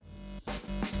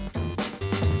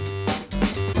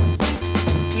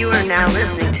You are now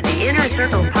listening to the Inner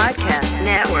Circle Podcast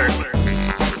Network.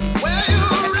 Where you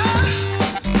run,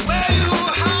 where you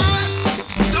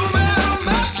hide, don't matter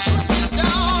much. Down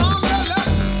on the luck,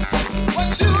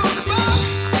 what you smoke,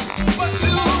 what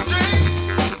you drink,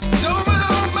 don't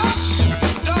matter much.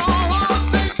 Don't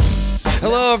wanna think.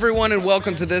 Hello, everyone, and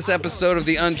welcome to this episode of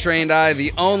The Untrained Eye,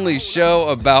 the only show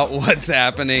about what's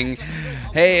happening.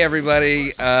 Hey,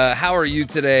 everybody. How are you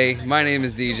today? My name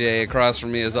is DJ. Across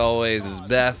from me, as always, is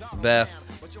Beth. Beth,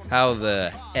 how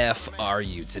the F are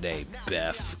you today,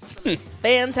 Beth?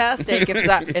 Fantastic,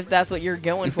 if that's what you're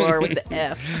going for with the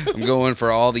F. I'm going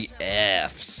for all the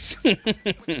Fs.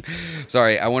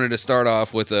 Sorry, I wanted to start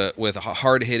off with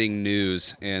hard-hitting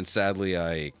news, and sadly,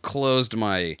 I closed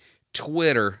my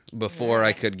Twitter before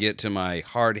I could get to my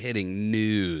hard-hitting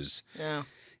news. Yeah.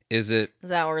 Is that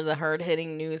where the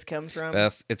hard-hitting news comes from?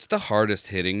 Beth, it's the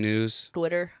hardest-hitting news.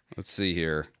 Twitter. Let's see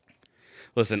here.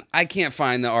 Listen, I can't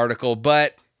find the article,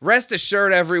 but rest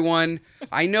assured, everyone,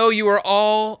 I know you are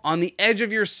all on the edge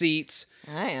of your seats.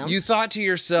 I am. You thought to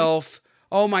yourself,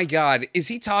 oh my God, is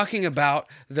he talking about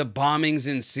the bombings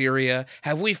in Syria?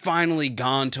 Have we finally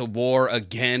gone to war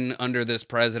again under this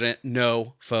president?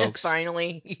 No, folks.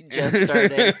 Finally, you just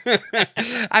started.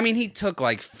 I mean, he took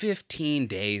like 15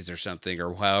 days or something,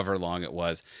 or however long it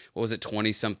was. What was it,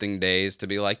 20-something days to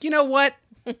be like, you know what?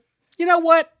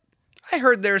 I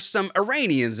heard there's some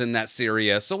Iranians in that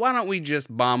Syria, so why don't we just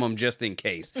bomb them just in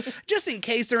case? Just in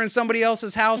case they're in somebody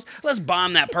else's house, let's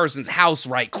bomb that person's house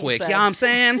right quick. You know what I'm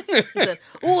saying?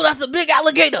 Ooh, that's a big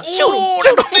alligator. Shoot Ooh, him.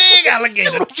 that's a big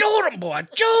alligator. Shoot him, boy.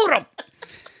 Shoot him.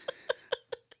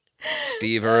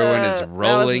 Steve Irwin is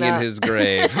rolling in his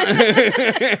grave.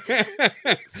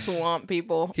 Swamp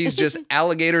people. He's just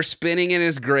alligator spinning in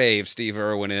his grave, Steve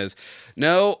Irwin is.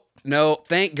 No,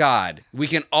 thank God. We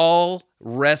can all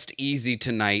rest easy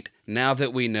tonight now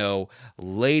that we know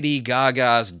Lady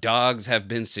Gaga's dogs have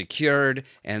been secured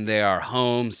and they are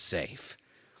home safe.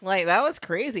 Like, that was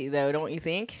crazy, though, don't you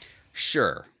think?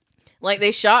 Sure. Like,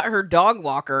 they shot her dog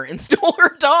walker and stole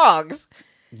her dogs.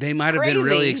 They might have been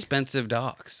really expensive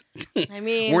dogs. I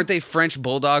mean... Weren't they French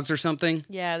bulldogs or something?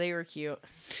 Yeah, they were cute.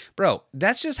 Bro,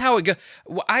 that's just how it goes.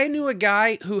 I knew a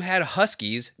guy who had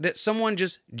huskies that someone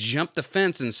just jumped the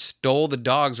fence and stole the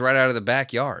dogs right out of the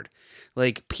backyard.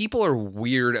 Like, people are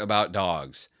weird about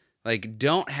dogs. Like,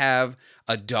 don't have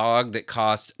a dog that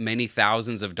costs many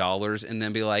thousands of dollars and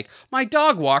then be like, my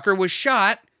dog walker was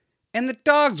shot and the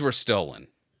dogs were stolen.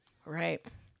 Right.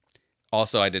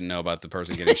 Also, I didn't know about the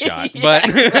person getting shot, but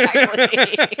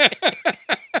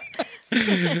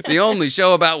the only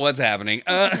show about what's happening.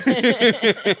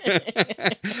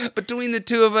 Between the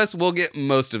two of us, we'll get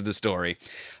most of the story.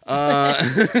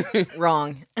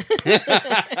 Wrong.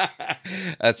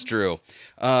 That's true.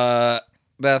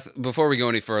 Beth, before we go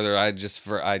any further, I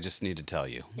just need to tell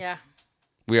you. Yeah.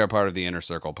 We are part of the Inner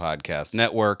Circle Podcast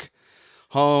Network,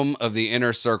 home of the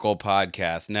Inner Circle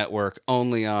Podcast Network,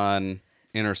 only on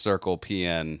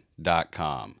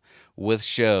InnerCirclePN.com, with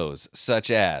shows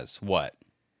such as what?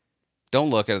 Don't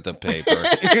look at the paper.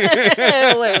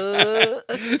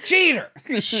 Cheater!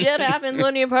 Shit happens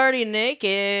when you party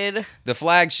naked. The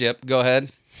flagship, go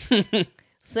ahead.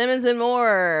 Simmons and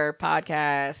More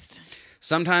podcast.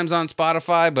 Sometimes on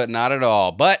Spotify, but not at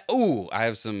all. But, I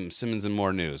have some Simmons and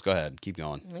More news. Go ahead. Keep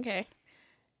going. Okay.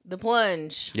 The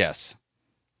Plunge. Yes.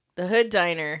 The Hood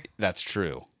Diner. That's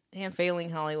true. And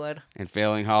Failing Hollywood. And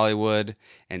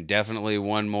definitely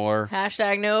one more.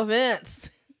 Hashtag no offense.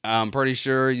 I'm pretty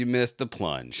sure you missed the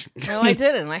Plunge. No, I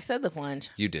didn't. I said the Plunge.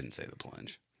 You didn't say the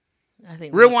Plunge. I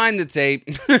think. Rewind the tape.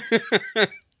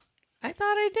 I thought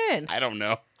I did. I don't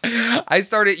know. I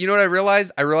started, you know what I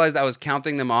realized? I realized I was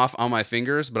counting them off on my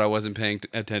fingers, but I wasn't paying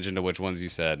attention to which ones you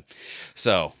said.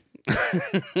 So.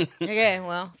 Okay,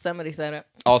 well, somebody said it.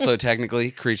 Also,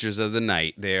 technically, Creatures of the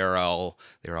Night. They're all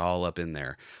up in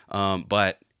there.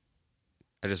 But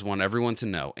I just want everyone to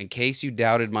know, in case you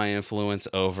doubted my influence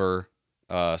over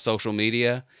social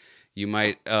media, you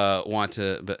might want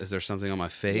to. But is there something on my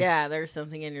face? Yeah, there's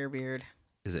something in your beard.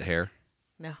 Is it hair?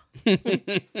 No.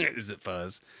 Is it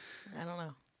fuzz? I don't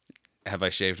know. Have I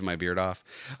shaved my beard off?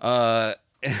 Stop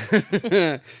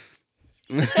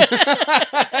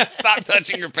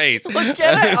touching your face. Well,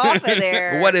 get it off of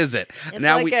there. What is it?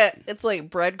 It's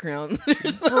like breadcrumbs.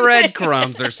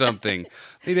 Breadcrumbs or something.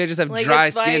 Maybe I just have like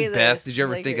dry skin, Beth. Did you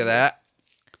ever think of that?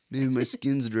 Maybe my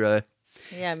skin's dry.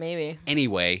 Yeah, maybe.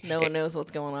 Anyway. No one knows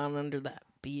what's going on under that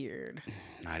beard.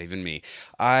 Not even me.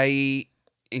 In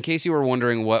case you were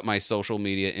wondering what my social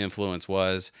media influence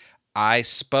was, I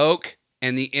spoke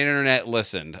and the internet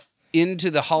listened. Into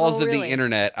the halls of the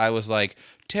internet, I was like,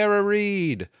 Tara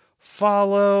Reid,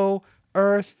 follow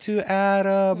Earth to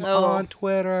Adam Oh. on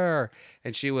Twitter.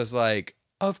 And she was like,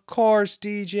 of course,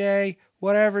 DJ,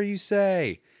 whatever you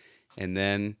say. And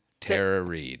then Tara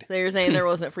Reid. So you're saying there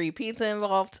wasn't free pizza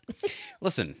involved?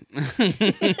 Listen.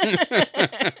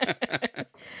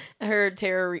 I heard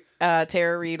Tara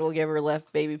Reid will give her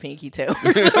left baby pinky toe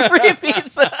for some free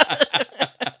pizza.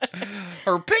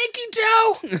 Her pinky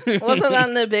toe? Wasn't that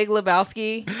in the Big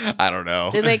Lebowski? I don't know.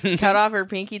 Did they cut off her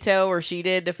pinky toe, or she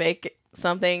did to fake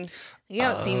something? You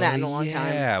haven't seen that in a long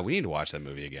time. Yeah, we need to watch that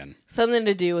movie again. Something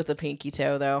to do with the pinky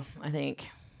toe, though, I think.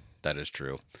 That is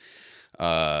true.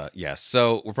 Yes.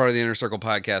 So we're part of the Inner Circle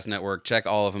Podcast Network. Check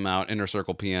all of them out.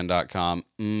 InnerCirclePN.com.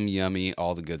 Yummy.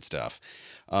 All the good stuff.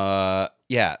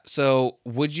 Yeah. So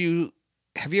have you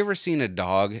ever seen a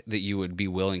dog that you would be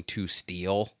willing to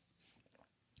steal?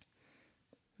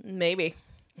 Maybe.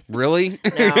 Really?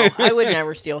 No, I would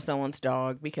never steal someone's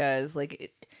dog because,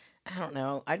 like, I don't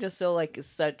know. I just feel like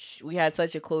we had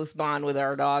such a close bond with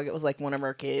our dog. It was like one of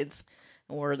our kids,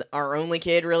 or our only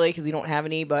kid, really, because we don't have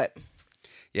any. But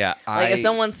yeah, if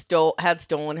someone had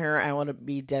stolen her, I would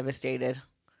be devastated.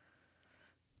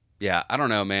 Yeah, I don't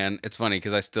know, man. It's funny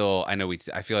because I feel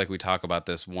like we talk about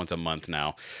this once a month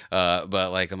now.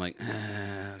 But like, I'm like,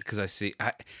 because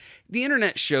the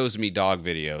internet shows me dog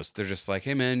videos. They're just like,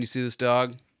 hey man, you see this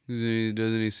dog? Doesn't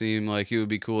he seem like he would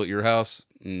be cool at your house?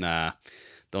 Nah,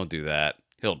 don't do that.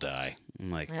 He'll die.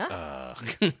 I'm like,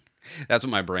 that's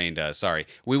what my brain does. Sorry.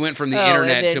 We went from the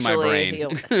internet to my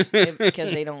brain.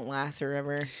 Because they don't last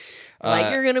forever.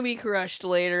 Like, you're going to be crushed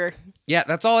later. Yeah,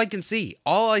 that's all I can see.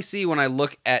 All I see when I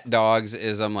look at dogs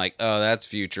is I'm like, oh, that's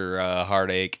future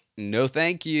heartache. No,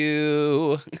 thank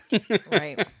you.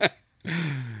 Right.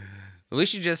 We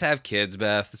should just have kids,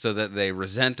 Beth, so that they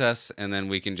resent us, and then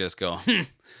we can just go,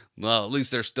 well, at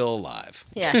least they're still alive.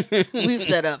 Yeah. We've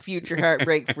set up future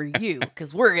heartbreak for you,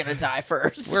 because we're going to die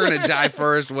first. We're going to die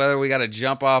first, whether we got to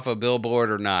jump off a billboard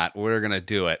or not. We're going to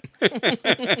do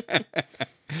it.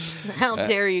 How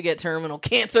dare you get terminal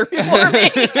cancer before me?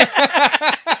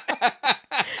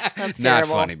 That's Not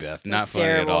terrible. funny, Beth. Not That's funny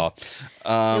terrible. at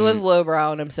all. It was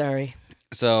lowbrow, and I'm sorry.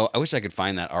 So I wish I could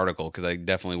find that article because I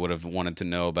definitely would have wanted to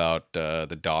know about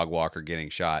the dog walker getting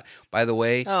shot. By the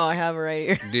way, Oh, I have it right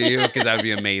here. do you? Because that would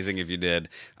be amazing if you did.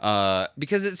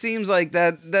 Because it seems like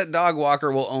that dog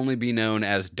walker will only be known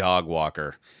as dog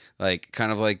walker. Like,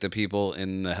 kind of like the people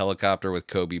in the helicopter with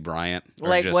Kobe Bryant. Or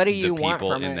Like, just what do you the want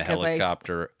people from in it? the 'Cause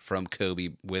helicopter from Kobe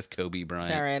with Kobe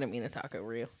Bryant. Sorry, I didn't mean to talk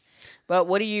over you. But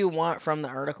what do you want from the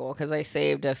article? Because I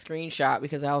saved a screenshot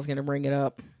because I was going to bring it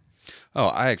up. Oh,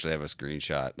 I actually have a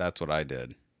screenshot. That's what I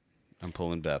did. I'm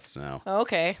pulling Beth's now. Oh,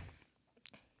 okay.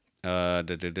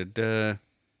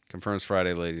 Confirms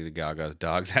Friday Lady Gaga's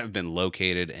dogs have been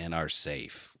located and are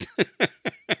safe.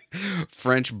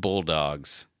 French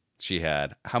bulldogs she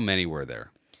had. How many were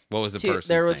there? What was the person's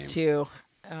name? There was two.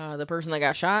 The person that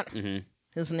got shot, Mm-hmm.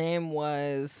 his name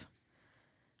was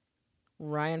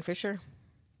Ryan Fisher.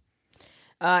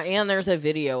 And there's a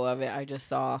video of it I just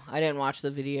saw. I didn't watch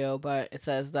the video, but it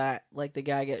says that, like, the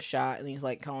guy gets shot and he's,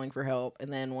 like, calling for help.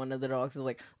 And then one of the dogs is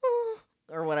like,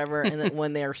 or whatever. And then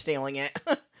when they're stealing it.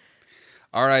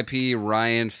 R.I.P.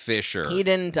 Ryan Fisher. He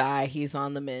didn't die. He's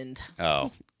on the mend.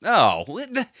 Oh.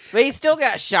 But he still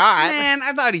got shot. Man,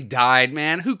 I thought he died,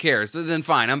 man. Who cares? So then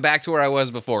fine. I'm back to where I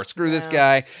was before. Screw this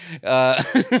guy.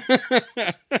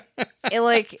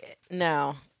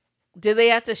 No. Did they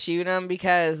have to shoot him?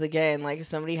 Because, again, like, if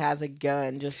somebody has a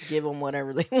gun, just give them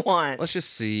whatever they want. Let's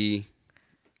just see.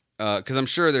 Because I'm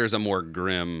sure there's a more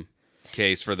grim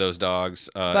case for those dogs.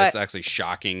 It's actually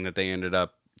shocking that they ended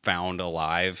up found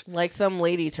alive. Like, some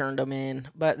lady turned them in,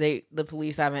 but the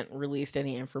police haven't released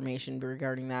any information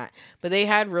regarding that. But they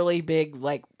had really big,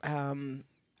 like,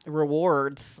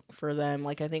 rewards for them.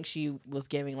 Like, I think she was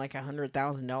giving like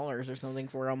 $100,000 or something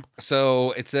for them.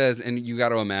 So it says, and you got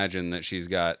to imagine that she's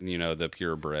got, the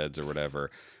purebreds or whatever.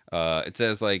 It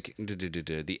says like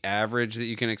the average that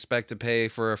you can expect to pay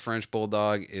for a French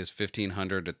bulldog is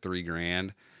 $1,500 to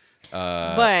 $3,000.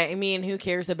 But I mean, who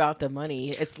cares about the money?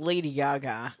 It's Lady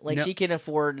Gaga. Like, she can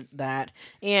afford that,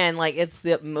 and like, it's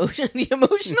the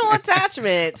emotional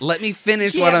attachment. Let me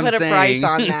finish You what can't I'm put saying. a price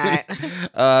on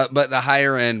that. But the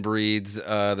higher end breeds,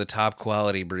 the top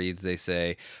quality breeds, they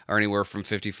say, are anywhere from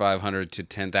 $5,500 to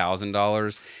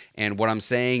 $10,000. And what I'm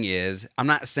saying is, I'm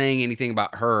not saying anything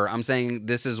about her. I'm saying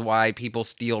this is why people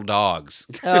steal dogs.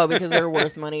 Oh, because they're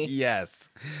worth money. Yes.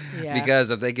 Yeah.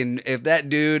 Because if that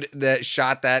dude that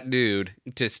shot that dude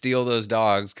to steal those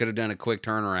dogs could have done a quick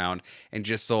turnaround and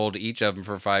just sold each of them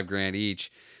for $5,000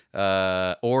 each,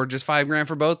 or just $5,000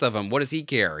 for both of them, what does he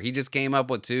care? He just came up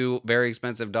with two very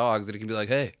expensive dogs that he can be like,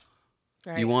 hey,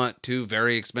 Right. You want 2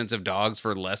 very expensive dogs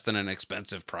for less than an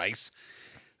expensive price?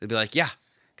 They'd be like, yeah.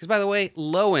 Because by the way,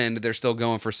 low end, they're still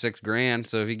going for $6,000.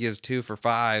 So if he gives 2 for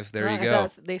 $5, there you I go.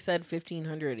 thought they said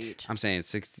 $1,500 each. I'm saying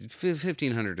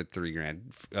 $1,500 to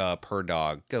 $3,000 per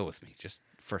dog. Go with me just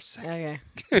for a second.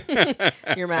 Okay.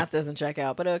 Your math doesn't check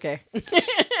out, but okay.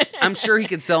 I'm sure he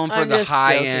could sell them for I'm the just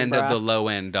high joking, end of bro. the low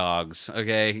end dogs.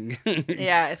 Okay.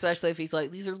 Yeah, especially if he's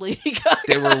like, these are Lady Gaga.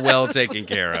 They were well taken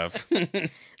care of.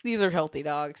 These are healthy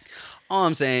dogs. All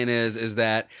I'm saying is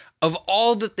that of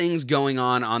all the things going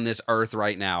on this earth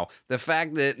right now, the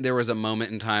fact that there was a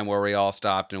moment in time where we all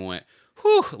stopped and went,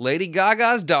 whew, Lady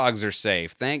Gaga's dogs are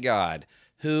safe. Thank God.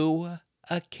 Who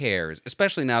cares?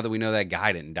 Especially now that we know that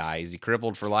guy didn't die. Is he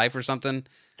crippled for life or something?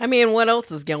 I mean, what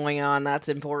else is going on that's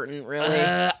important, really?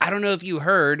 I don't know if you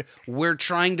heard. We're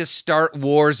trying to start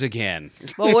wars again.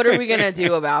 Well, what are we going to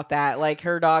do about that? Like,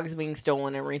 her dogs being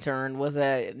stolen and returned was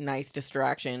a nice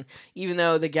distraction, even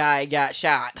though the guy got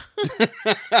shot.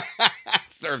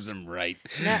 Serves him right.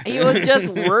 No, he was just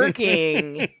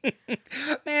working.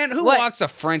 Man, who What? walks a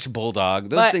French bulldog?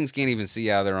 Those things can't even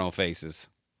see out of their own faces.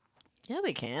 Yeah,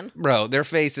 they can. Bro, their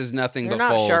face is nothing They're but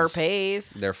not folds. Shar-Peis.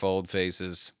 They're fold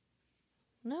faces.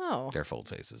 No. They're fold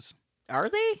faces. Are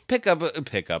they?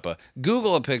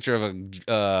 Google a picture of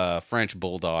a French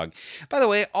bulldog. By the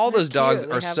way, all those dogs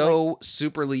cute. are They have, so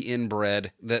superly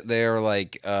inbred that they're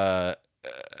like,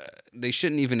 they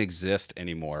shouldn't even exist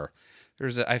anymore.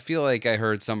 I feel like I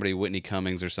heard somebody, Whitney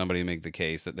Cummings or somebody, make the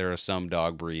case that there are some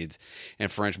dog breeds,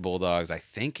 and French bulldogs, I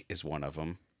think, is one of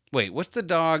them. Wait, what's the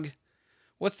dog?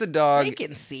 They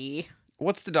can see.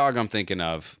 What's the dog I'm thinking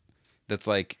of? That's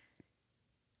like,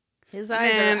 His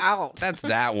eyes are out. That's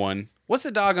that one. What's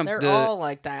the dog? They're all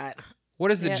like that.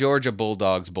 What is the Yeah. Georgia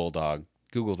Bulldog's bulldog?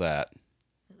 Google that.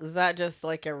 Is that just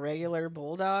like a regular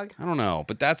bulldog? I don't know,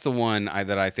 but that's the one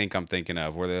that I think I'm thinking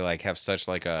of, where they like have such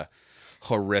like a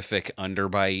horrific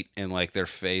underbite and like their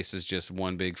face is just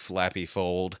one big flappy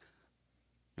fold,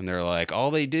 and they're like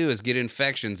all they do is get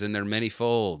infections in their many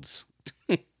folds.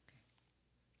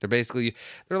 They're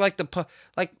like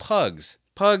like pugs.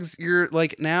 Pugs, you're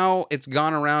like, now it's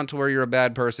gone around to where you're a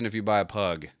bad person if you buy a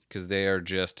pug, because they are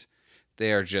just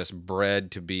bred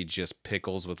to be just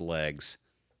pickles with legs.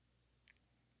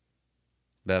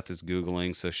 Beth is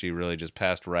Googling, so she really just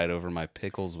passed right over my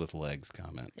pickles with legs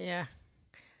comment. Yeah.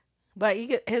 But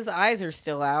his eyes are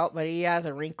still out, but he has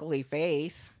a wrinkly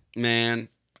face. Man,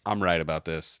 I'm right about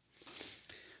this.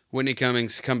 Whitney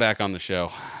Cummings, come back on the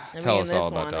show. Tell us all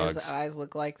about dogs. His eyes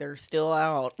look like they're still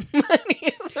out.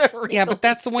 Yeah, but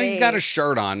that's the one he's got a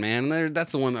shirt on, man.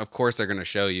 That's the one that, of course, they're going to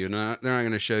show you. They're not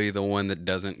going to show you the one that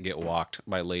doesn't get walked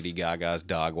by Lady Gaga's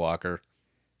dog walker.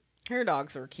 Her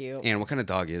dogs are cute. And what kind of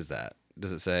dog is that?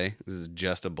 Does it say? This is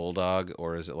just a bulldog,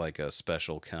 or is it like a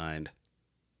special kind?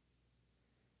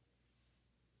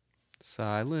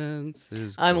 Silence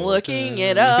is I'm golden. looking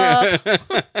it up.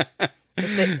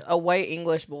 It's a white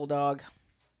English bulldog.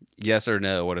 Yes or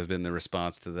no would have been the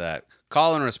response to that.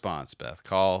 Call and response, Beth.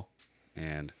 Call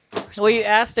and response. Well, you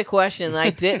asked a question that I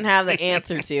didn't have the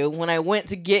answer to. When I went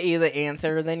to get you the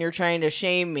answer, then you're trying to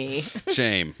shame me.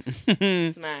 Shame.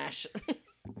 Smash.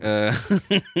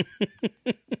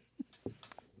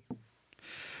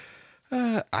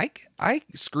 I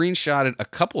screenshotted a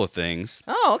couple of things,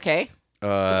 Oh, okay.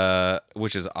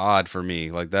 which is odd for me.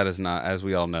 Like, that is not, as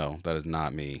we all know, that is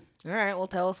not me. All right. Well,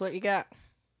 tell us what you got.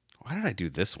 Why did I do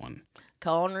this one?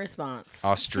 Call and response.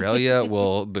 Australia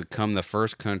will become the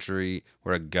first country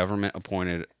where a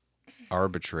government-appointed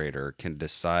arbitrator can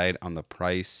decide on the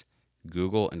price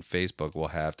Google and Facebook will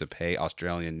have to pay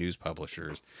Australian news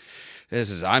publishers.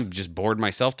 I'm just bored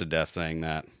myself to death saying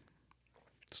that.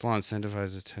 This law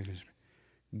incentivizes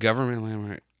government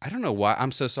landmark. I don't know why.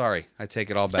 I'm so sorry. I take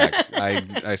it all back. I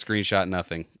screenshot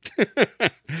nothing.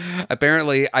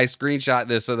 Apparently, I screenshot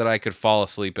this so that I could fall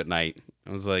asleep at night.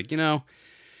 I was like,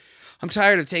 I'm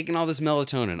tired of taking all this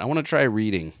melatonin. I want to try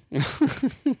reading.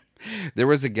 There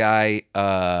was a guy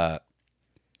that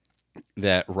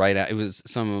it was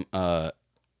some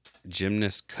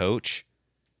gymnast coach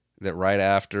that right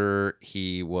after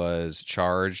he was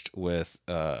charged with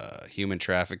human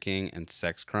trafficking and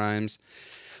sex crimes,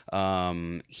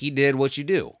 he did what you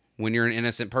do when you're an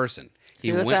innocent person.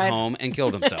 He went home and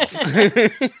killed himself.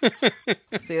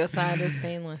 Suicide is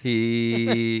painless.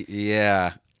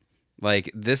 Yeah.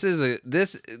 Like, that's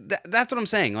what I'm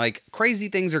saying. Like, crazy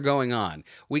things are going on.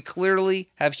 We clearly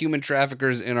have human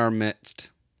traffickers in our midst,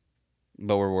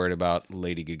 but we're worried about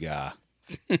Lady Gaga.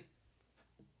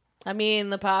 I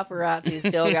mean, the paparazzi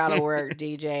still got to work,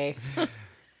 DJ.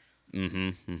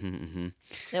 Mm-hmm.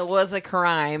 It was a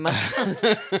crime.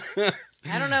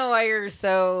 I don't know why you're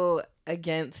so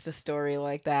against a story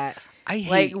like that. I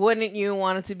hate. Like, wouldn't you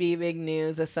want it to be big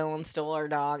news if someone stole our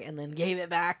dog and then gave it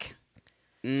back?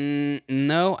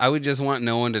 No, I would just want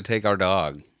no one to take our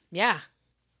dog. Yeah.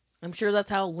 I'm sure that's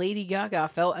how Lady Gaga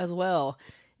felt as well.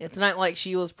 It's not like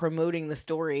she was promoting the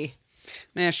story.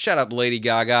 Man, shut up, Lady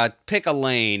Gaga. Pick a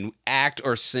lane, act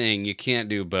or sing. You can't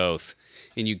do both.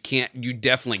 And you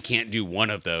definitely can't do one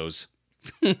of those.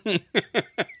 Okay.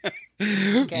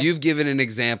 You've given an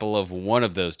example of one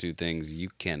of those two things you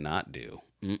cannot do.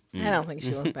 I don't think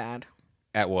she was bad.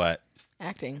 At what?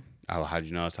 Acting. Oh, how'd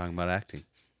you know I was talking about acting?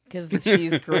 Because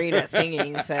she's great at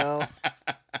singing, so...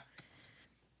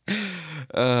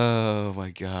 Oh, my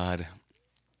God.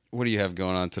 What do you have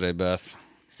going on today, Beth?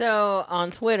 So,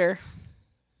 on Twitter,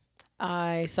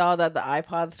 I saw that the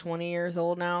iPod's 20 years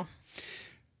old now.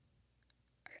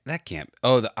 That can't...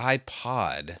 Oh, the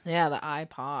iPod. Yeah, the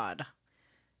iPod.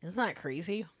 Isn't that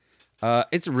crazy?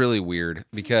 It's really weird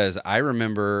because I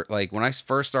remember, like, when I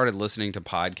first started listening to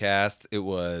podcasts, it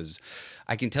was...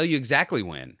 I can tell you exactly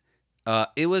when.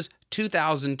 It was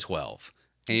 2012.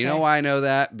 And you know why I know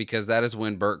that? Because that is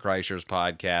when Bert Kreischer's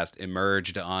podcast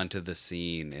emerged onto the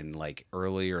scene in like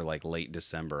early or like late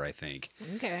December, I think.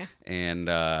 Okay. And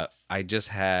I just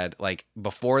had like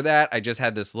before that, I just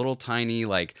had this little tiny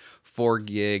like 4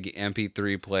 gig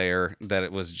MP3 player that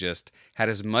it was just had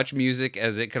as much music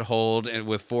as it could hold and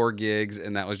with 4 gigs.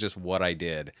 And that was just what I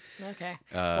did. Okay.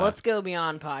 Well, let's go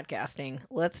beyond podcasting.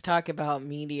 Let's talk about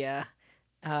media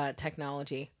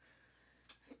technology.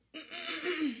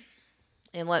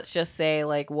 And let's just say,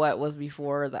 like, what was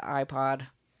before the iPod?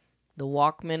 The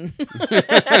Walkman?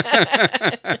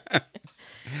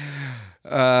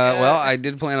 Well, I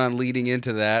did plan on leading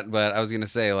into that, but I was going to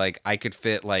say, like, I could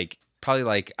fit, like, probably,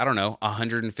 like, I don't know,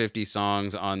 150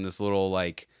 songs on this little,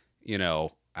 like, you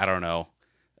know, I don't know,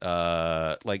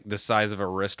 like the size of a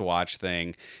wristwatch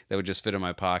thing that would just fit in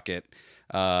my pocket.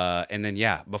 And then,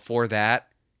 yeah, before that,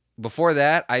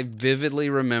 I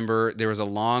vividly remember there was a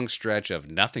long stretch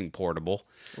of nothing portable.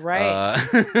 Right.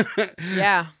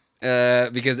 Yeah.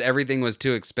 Because everything was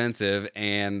too expensive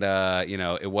and, you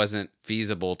know, it wasn't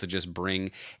feasible to just bring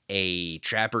a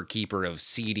trapper keeper of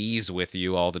CDs with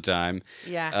you all the time.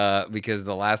 Yeah. Because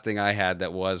the last thing I had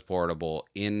that was portable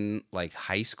in, like,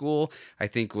 high school, I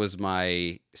think was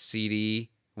my CD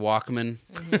Walkman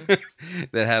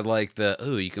that had like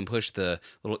you can push the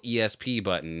little ESP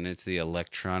button. It's the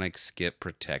electronic skip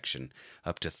protection.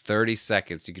 Up to 30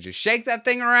 seconds. You could just shake that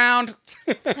thing around.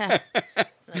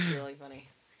 That's really funny.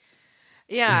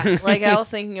 Yeah, like I was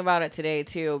thinking about it today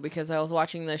too because I was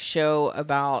watching this show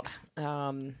about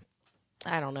I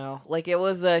don't know. Like it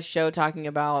was a show talking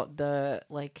about the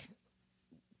like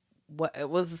what it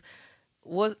was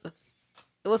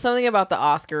it was something about the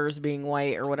Oscars being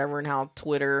white or whatever and how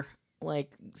Twitter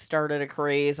like started a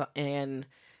craze and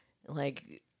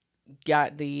like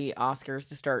got the Oscars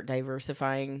to start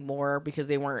diversifying more because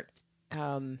they weren't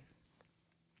there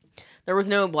was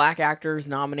no black actors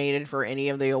nominated for any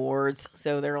of the awards,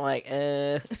 so they're like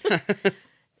anyway,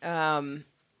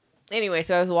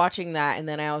 so I was watching that and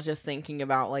then I was just thinking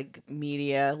about like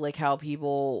media, like how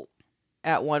people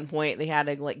at one point they had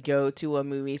to like go to a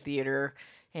movie theater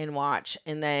and watch,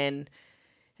 and then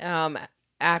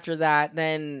after that,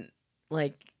 then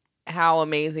like how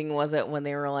amazing was it when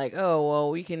they were like, oh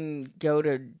well, we can go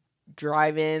to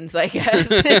drive-ins, I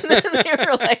guess. And then they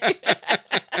were like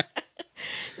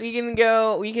we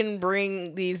can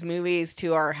bring these movies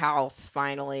to our house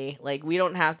finally. Like we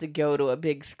don't have to go to a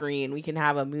big screen. We can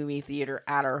have a movie theater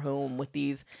at our home with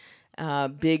these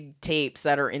big tapes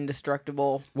that are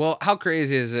indestructible. Well, how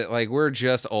crazy is it? Like, we're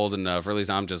just old enough, or at least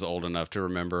I'm just old enough to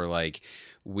remember, like,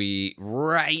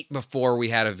 right before we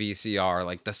had a VCR,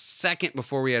 like the second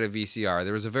before we had a VCR,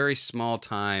 there was a very small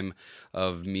time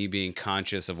of me being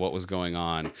conscious of what was going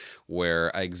on,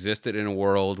 where I existed in a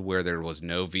world where there was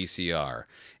no VCR.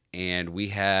 And we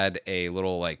had a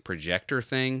little, like, projector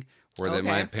thing where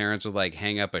my parents would, like,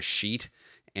 hang up a sheet.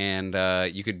 And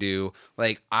you could do,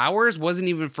 like, ours wasn't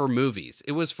even for movies.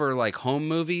 It was for, like, home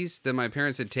movies that my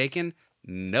parents had taken.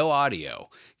 No audio.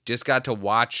 Just got to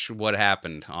watch what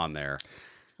happened on there.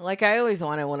 Like, I always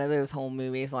wanted one of those home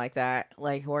movies like that.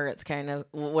 Like, where it's kind of,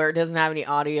 where it doesn't have any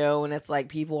audio and it's, like,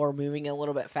 people are moving a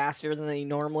little bit faster than they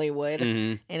normally would.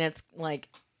 Mm-hmm. And it's, like,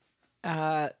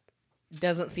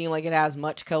 doesn't seem like it has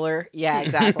much color. Yeah,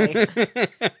 exactly.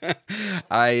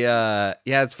 Yeah,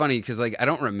 it's funny because like I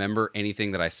don't remember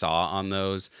anything that I saw on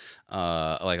those,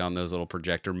 like on those little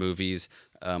projector movies.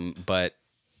 But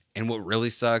what really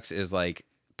sucks is like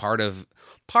part of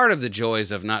the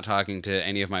joys of not talking to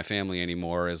any of my family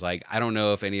anymore is like I don't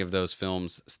know if any of those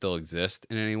films still exist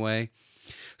in any way.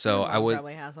 So My I mom would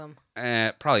probably has them.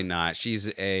 probably not.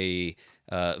 She's a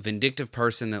vindictive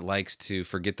person that likes to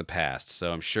forget the past.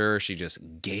 So I'm sure she just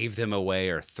gave them away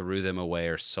or threw them away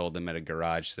or sold them at a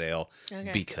garage sale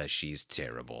because she's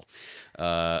terrible.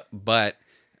 But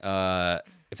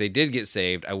if they did get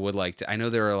saved, I would like to. I know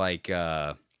there are like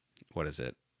what is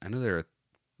it? I know there are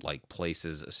like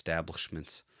places,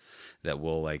 establishments that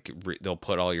will like they'll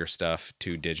put all your stuff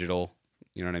to digital.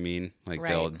 You know what I mean? Like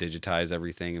they'll digitize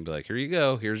everything and be like, here you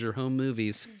go. Here's your home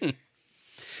movies.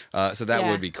 So that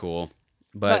would be cool.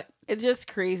 But it's just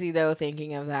crazy though,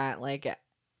 thinking of that, like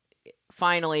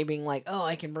finally being like, oh,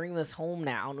 I can bring this home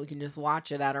now and we can just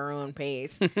watch it at our own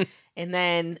pace. And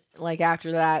then like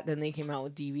after that, then they came out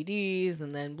with DVDs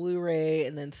and then Blu-ray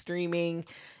and then streaming.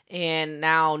 And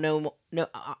now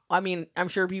I mean, I'm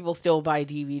sure people still buy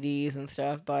DVDs and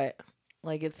stuff, but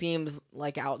like it seems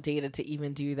like outdated to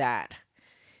even do that.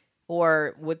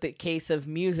 Or with the case of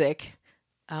music,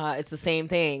 it's the same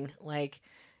thing. Like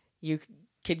you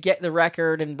could get the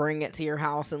record and bring it to your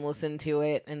house and listen to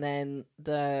it, and then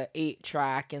the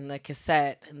 8-track and the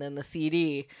cassette and then the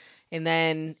CD and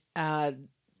then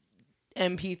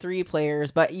MP3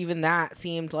 players. But even that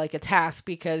seemed like a task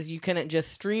because you couldn't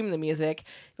just stream the music.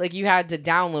 Like you had to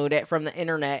download it from the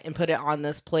internet and put it on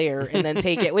this player and then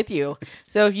take it with you.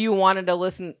 So if you wanted to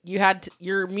listen, you had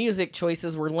your music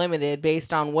choices were limited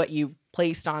based on what you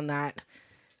placed on that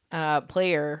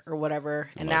player or whatever.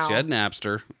 And unless now you had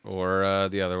Napster or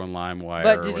the other one, LimeWire.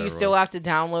 but did you still have to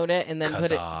download it and then put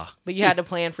it? Kazaa. But you had to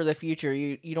plan for the future.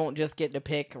 You don't just get to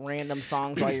pick random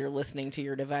songs while you're listening to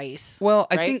your device. Well,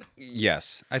 I right? think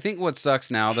yes. I think what sucks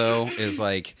now though is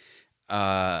like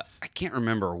I can't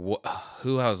remember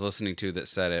who I was listening to that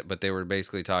said it, but they were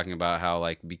basically talking about how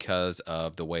like because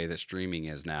of the way that streaming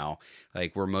is now,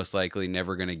 like we're most likely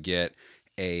never going to get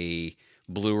a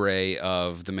Blu-ray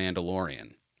of The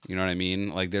Mandalorian. You know what I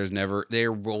mean? Like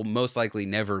there will most likely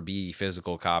never be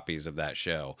physical copies of that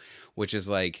show, which is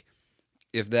like,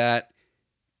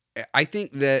 I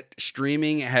think that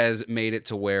streaming has made it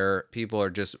to where people are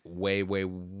just way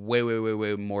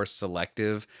more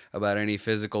selective about any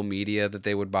physical media that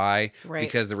they would buy. Right.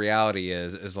 Because the reality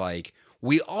is like,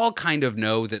 we all kind of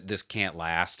know that this can't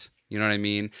last. You know what I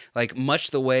mean? Like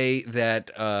much the way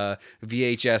that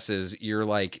VHSs,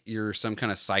 you're some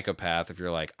kind of psychopath if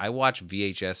you're like, I watch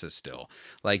VHSs still.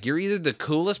 Like you're either the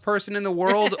coolest person in the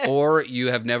world or you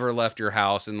have never left your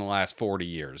house in the last 40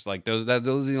 years. Like those are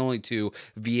the only two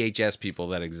VHS people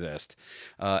that exist.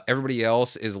 Everybody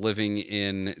else is living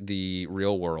in the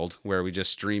real world where we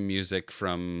just stream music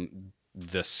from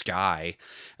the sky.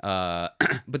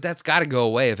 But that's got to go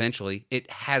away eventually. It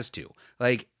has to.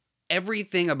 Like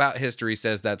everything about history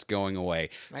says that's going away.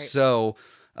 Right. So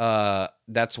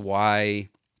that's why,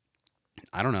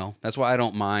 I don't know. That's why I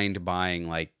don't mind buying,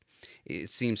 like, it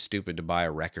seems stupid to buy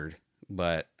a record,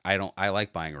 but I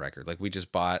like buying a record. Like we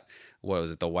just bought, what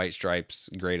was it? The White Stripes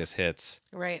Greatest Hits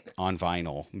on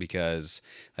vinyl because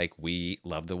like we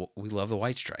love the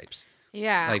White Stripes.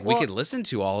 Yeah. Like we could listen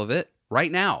to all of it right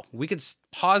now. We could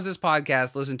pause this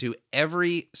podcast, listen to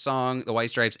every song the White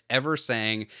Stripes ever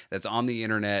sang that's on the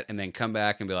internet, and then come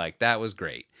back and be like, that was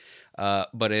great.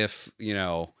 But if,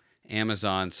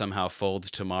 Amazon somehow folds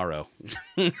tomorrow.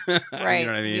 Right. You know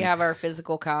what I mean? We have our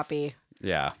physical copy.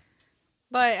 Yeah.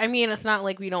 But, I mean, it's not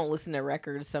like we don't listen to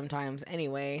records sometimes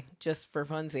anyway, just for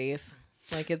funsies.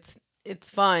 Like, it's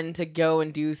fun to go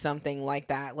and do something like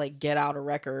that, like get out a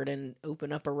record and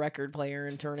open up a record player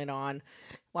and turn it on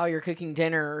while you're cooking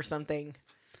dinner or something.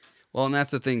 Well, and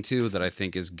that's the thing too that I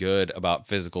think is good about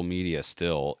physical media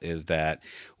still is that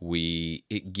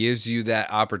it gives you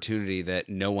that opportunity that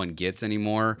no one gets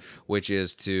anymore, which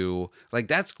is to like,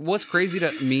 that's what's crazy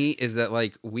to me is that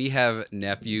like we have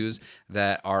nephews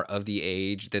that are of the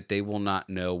age that they will not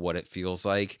know what it feels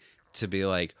like to be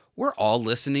like, we're all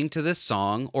listening to this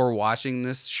song or watching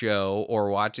this show or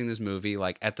watching this movie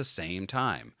like at the same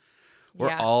time.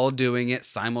 We're all doing it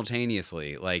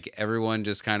simultaneously. Like everyone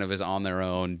just kind of is on their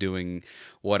own doing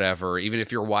whatever. Even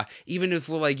if we're like,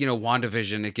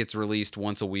 WandaVision, it gets released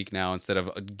once a week now instead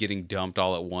of getting dumped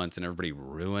all at once and everybody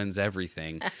ruins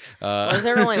everything. Was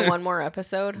there only one more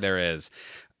episode? There is.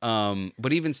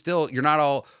 But even still, you're not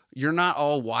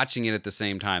all watching it at the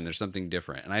same time. There's something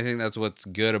different. And I think that's what's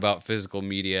good about physical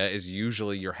media is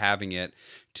usually you're having it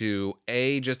to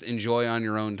A, just enjoy on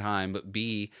your own time, but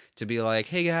B, to be like,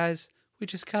 hey guys, we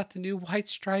just got the new White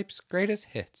Stripes Greatest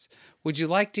Hits. Would you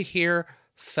like to hear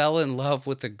Fell in Love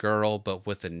with a Girl, but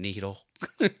with a Needle?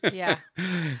 Yeah.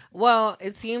 Well,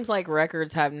 it seems like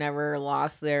records have never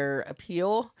lost their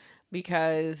appeal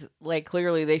because, like,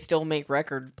 clearly they still make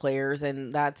record players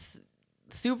and that's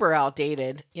super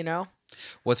outdated,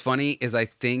 What's funny is I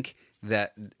think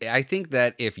that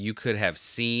if you could have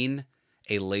seen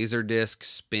a laser disc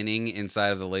spinning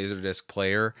inside of the laser disc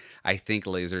player, I think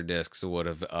laser discs would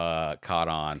have caught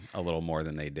on a little more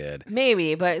than they did.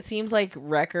 Maybe, but it seems like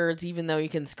records, even though you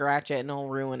can scratch it and it'll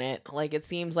ruin it, like it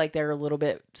seems like they're a little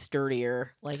bit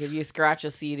sturdier. Like if you scratch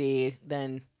a CD,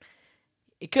 then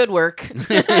it could work.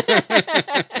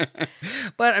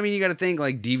 But I mean, you got to think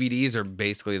like DVDs are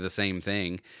basically the same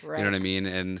thing. Right. You know what I mean?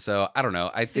 And so I don't know.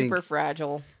 I think Super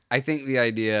fragile. I think the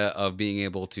idea of being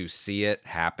able to see it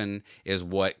happen is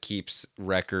what keeps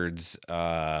records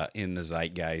in the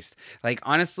zeitgeist. Like,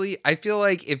 honestly, I feel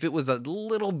like if it was a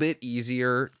little bit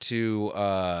easier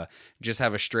to just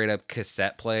have a straight up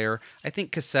cassette player, I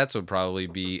think cassettes would probably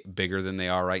be bigger than they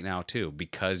are right now, too,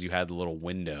 because you had the little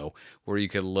window where you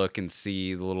could look and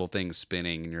see the little thing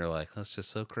spinning, and you're like, that's just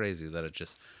so crazy that it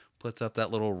just puts up that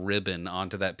little ribbon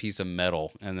onto that piece of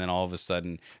metal, and then all of a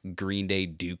sudden Green Day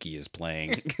Dookie is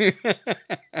playing.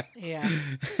 Yeah.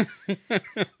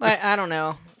 But I don't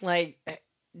know. Like,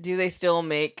 do they still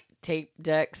make tape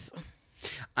decks?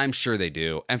 I'm sure they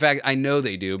do. In fact, I know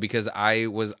they do because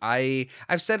I've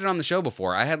said it on the show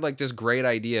before. I had like this great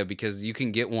idea because you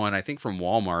can get one, I think from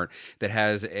Walmart, that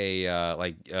has a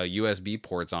USB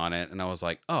ports on it, and I was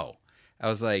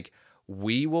like,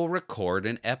 we will record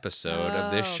an episode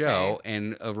of this show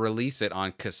and release it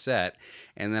on cassette.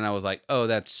 And then I was like, oh,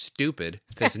 that's stupid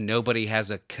because nobody has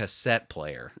a cassette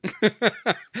player.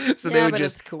 So they would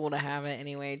just. It's cool to have it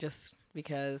anyway, just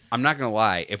because. I'm not going to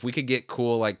lie. If we could get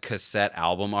cool like cassette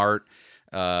album art,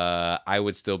 I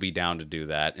would still be down to do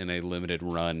that in a limited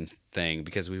run thing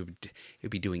because we'd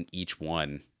be doing each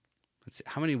one. Let's see,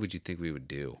 how many would you think we would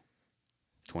do?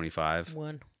 25?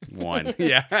 One.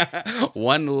 Yeah.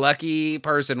 One lucky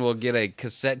person will get a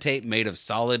cassette tape made of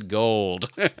solid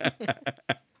gold.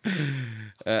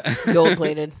 Gold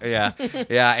plated. Yeah.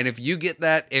 Yeah. And if you get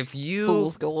that,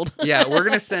 Fool's gold. Yeah, we're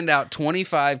going to send out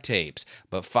 25 tapes,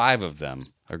 but 5 of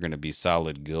them are going to be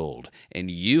solid gold.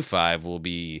 And you 5 will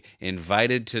be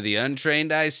invited to the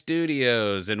Untrained Eye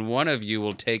Studios, and one of you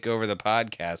will take over the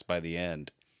podcast by the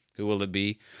end. Who will it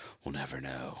be? We'll never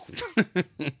know.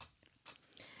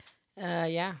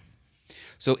 Yeah.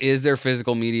 So is there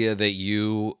physical media that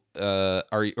you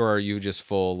are you just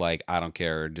full like I don't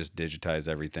care, just digitize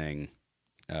everything?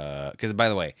 Because by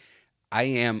the way, I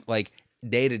am like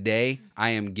day to day,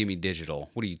 I am give me digital.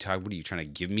 What are you talking? What are you trying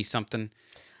to give me something?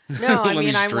 No, I Let me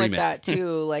mean I'm stream with it. that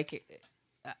too. Like,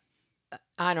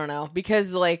 I don't know,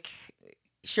 because like,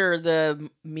 sure, the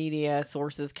media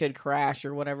sources could crash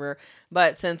or whatever,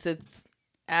 but since it's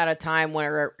at a time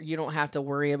where you don't have to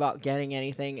worry about getting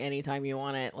anything anytime you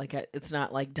want it, like it's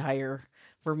not like dire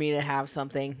for me to have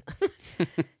something.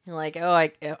 Like, oh,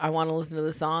 I want to listen to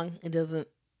the song.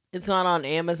 It's not on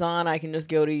Amazon. I can just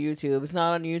go to YouTube. It's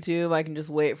not on YouTube. I can just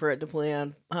wait for it to play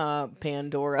on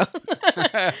Pandora.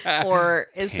 Or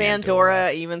is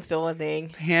Pandora even still a thing?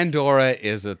 Pandora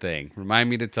is a thing. Remind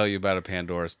me to tell you about a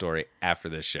Pandora story after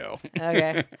this show.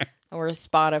 Okay. Or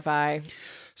Spotify.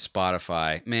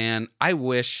 Spotify. Man, I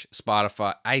wish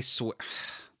Spotify, I swear,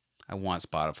 I want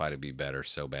Spotify to be better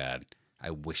so bad.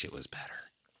 I wish it was better.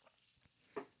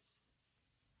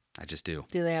 I just do.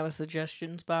 Do they have a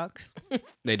suggestions box?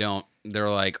 They don't. They're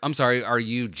like, I'm sorry, are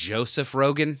you Joseph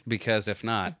Rogan? Because if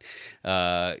not,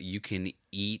 you can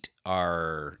eat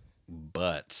our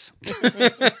butts.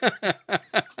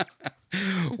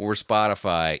 Or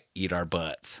Spotify, eat our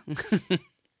butts.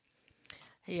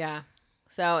 Yeah.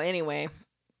 So anyway,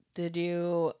 did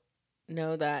you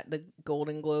know that the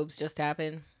Golden Globes just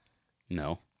happened?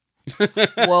 No.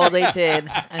 Well, they did.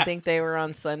 I think they were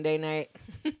on Sunday night.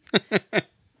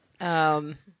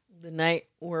 The night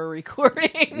we're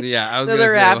recording. Yeah, I was so gonna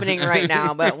they're say, happening right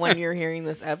now. But when you're hearing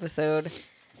this episode,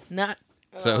 not.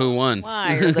 So who won?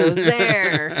 Why are those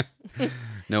there?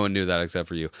 No one knew that except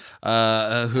for you. Who?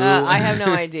 I have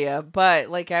no idea. But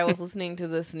like, I was listening to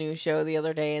this news show the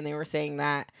other day, and they were saying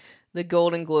that the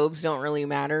Golden Globes don't really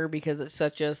matter because it's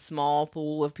such a small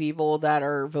pool of people that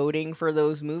are voting for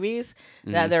those movies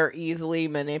that they're easily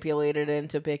manipulated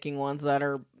into picking ones that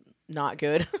are not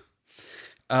good.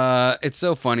 It's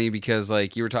so funny because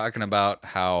like you were talking about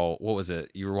how, what was it?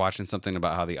 You were watching something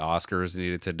about how the Oscars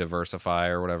needed to diversify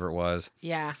or whatever it was.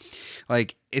 Yeah.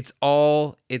 Like it's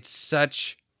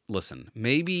such, listen,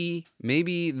 maybe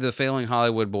the Failing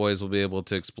Hollywood boys will be able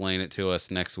to explain it to us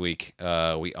next week.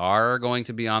 We are going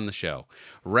to be on the show.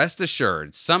 Rest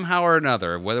assured, somehow or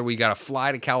another, whether we got to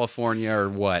fly to California or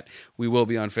what, we will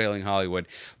be on Failing Hollywood.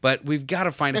 But we've got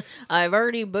to find I've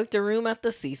already booked a room at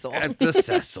the Cecil. at the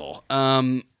Cecil.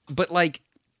 But like,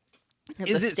 Have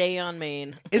Is to it stay on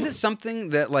main. Is it something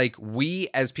that like we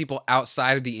as people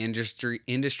outside of the industry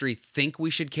think we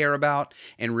should care about,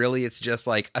 and really it's just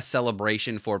like a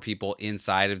celebration for people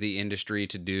inside of the industry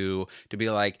to be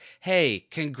like, hey,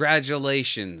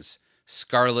 congratulations,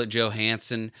 Scarlett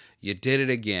Johansson, you did it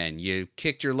again. You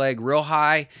kicked your leg real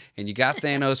high and you got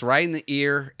Thanos right in the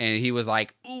ear, and he was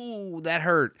like, ooh, that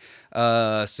hurt.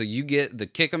 So you get the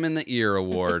Kick 'em in the Ear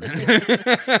award.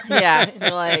 Yeah,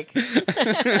 you're like,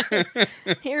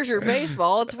 here's your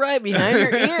baseball. It's right behind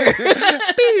your ear.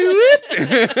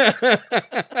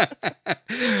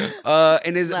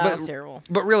 And is That but, was terrible.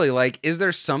 But really, like, is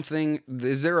there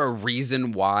a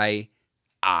reason why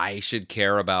I should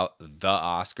care about the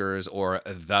Oscars or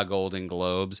the Golden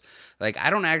Globes? Like, I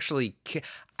don't actually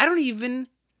I don't even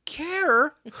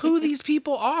care who these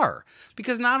people are,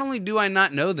 because not only do I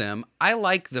not know them, I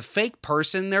like the fake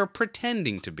person they're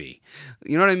pretending to be.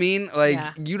 You know what I mean? Like,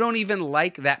 Yeah. you don't even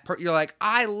like that you're like,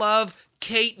 I love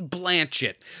Kate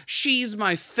Blanchett. She's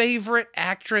my favorite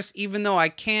actress, even though I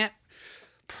can't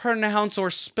pronounce or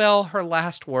spell her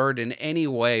last word in any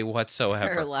way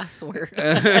whatsoever. Her last word.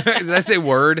 Did I say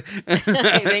word?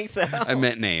 I think so. I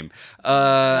meant name.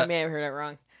 I may have heard it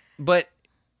wrong. But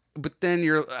then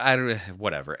I don't know,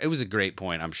 whatever. It was a great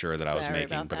point, I'm sure, that I was Sorry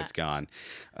making, about but that. it's gone.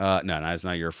 No, it's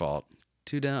not your fault.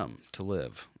 Too dumb to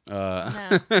live.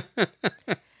 No. Too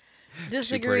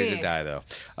Disagree. pretty to die, though.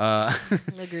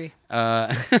 Agree.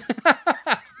 I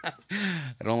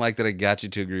don't like that I got you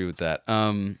to agree with that.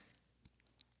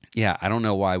 Yeah, I don't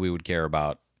know why we would care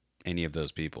about any of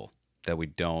those people that we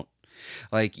don't.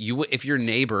 Like, if your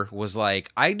neighbor was like,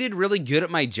 I did really good at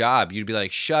my job, you'd be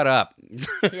like, shut up.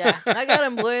 Yeah, I got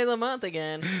Employee of the Month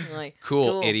again. I'm like,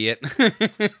 Cool, idiot.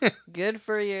 Good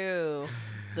for you.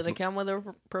 Did it come with a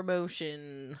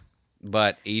promotion?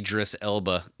 But Idris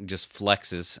Elba just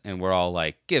flexes, and we're all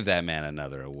like, give that man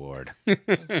another award.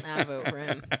 I vote for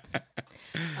him.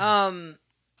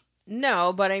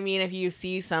 No, but I mean, if you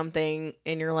see something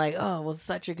and you're like, oh, it was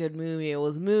such a good movie. It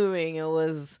was moving. It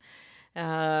was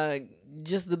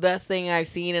just the best thing I've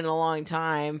seen in a long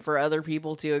time, for other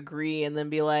people to agree and then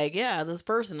be like, yeah, this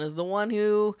person is the one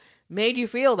who made you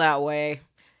feel that way.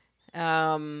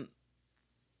 I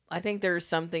think there's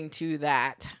something to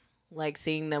that, like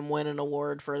seeing them win an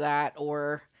award for that,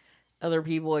 or other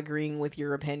people agreeing with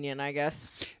your opinion, I guess.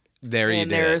 There you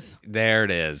did. There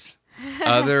it is.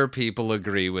 Other people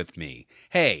agree with me.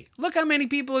 Hey, look how many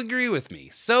people agree with me.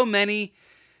 So many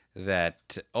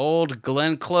that old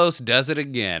Glenn Close does it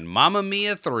again. Mamma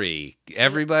Mia 3.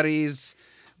 Everybody's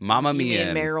Mamma Mia.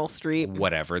 And Meryl Streep.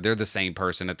 Whatever. They're the same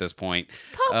person at this point.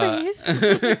 Puppies.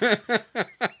 I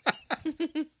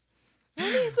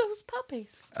need those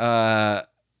puppies. By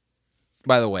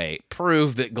the way,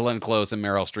 prove that Glenn Close and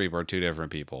Meryl Streep are two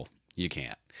different people. You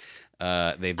can't.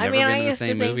 They've never been in the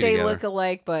same movie together. I used to think they look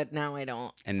alike, but now I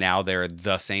don't. And now they're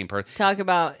the same person. Talk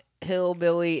about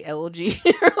hillbilly LG.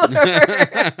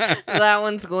 That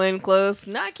one's Glenn Close.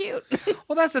 Not cute.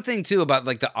 Well, that's the thing too about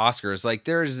like the Oscars. Like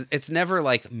it's never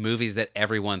like movies that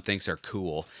everyone thinks are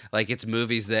cool. Like it's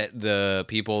movies that the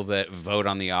people that vote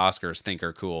on the Oscars think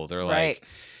are cool. They're like, Right.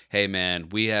 hey man,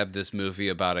 we have this movie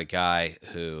about a guy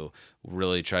who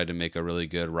really tried to make a really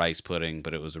good rice pudding,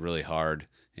 but it was really hard.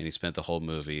 And he spent the whole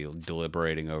movie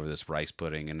deliberating over this rice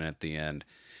pudding. And at the end,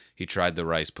 he tried the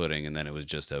rice pudding, and then it was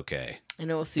just okay.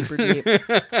 And it was super deep,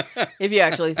 if you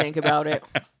actually think about it.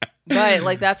 But,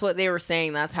 like, that's what they were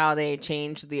saying. That's how they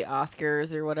changed the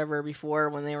Oscars or whatever before,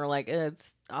 when they were like,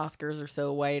 it's Oscars are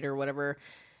so white or whatever.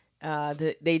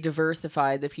 They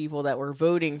diversified the people that were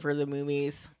voting for the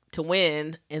movies to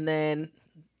win, and then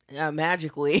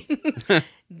magically,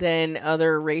 then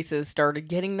other races started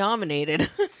getting nominated.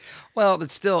 Well,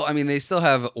 but still, I mean, they still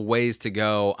have ways to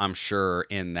go, I'm sure,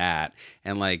 in that.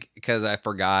 And like, because I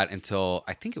forgot until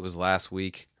I think it was last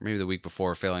week, or maybe the week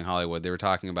before, Failing Hollywood, they were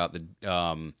talking about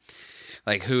the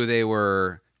like who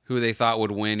they thought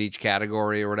would win each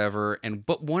category or whatever.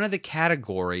 But one of the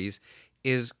categories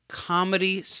is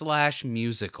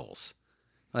comedy/musicals.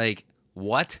 Like,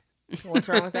 what? What's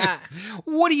wrong with that?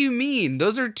 What do you mean?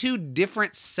 Those are two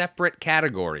different, separate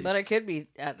categories. But it could be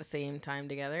at the same time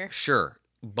together. Sure,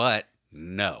 but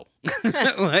no.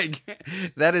 Like,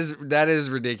 that is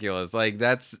ridiculous. Like,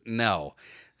 that's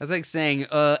like saying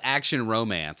action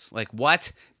romance. Like,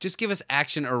 what? Just give us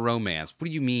action or romance. What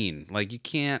do you mean? Like, you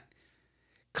can't.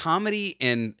 Comedy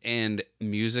and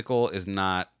musical is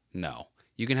not. No.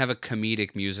 You can have a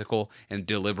comedic musical and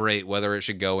deliberate whether it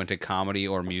should go into comedy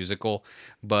or musical,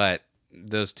 but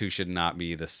those two should not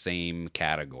be the same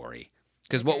category.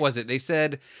 Because what was it? They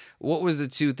said, what was the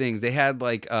two things? They had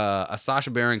like a Sacha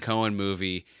Baron Cohen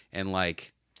movie and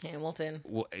like Hamilton.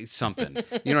 something.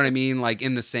 You know what I mean? Like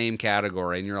in the same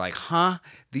category. And you're like, huh?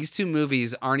 These two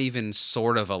movies aren't even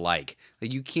sort of alike.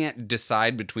 Like you can't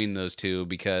decide between those two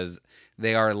because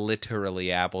they are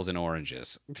literally apples and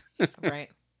oranges. Right.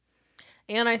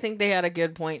 And I think they had a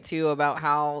good point, too, about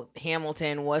how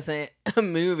Hamilton wasn't a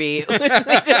movie.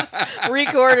 They just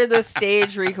recorded the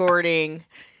stage recording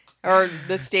or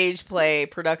the stage play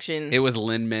production. It was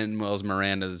Lin-Manuel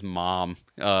Miranda's mom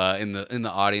in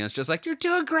the audience, just like, you're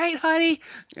doing great, honey.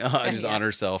 Just on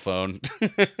her cell phone.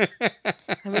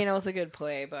 I mean, it was a good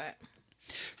play, but...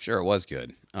 Sure, it was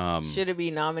good. Should it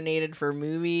be nominated for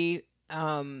movie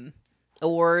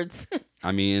awards?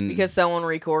 I mean... because someone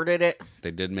recorded it? They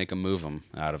did make a move 'em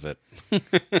out of it.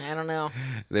 I don't know.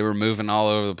 They were moving all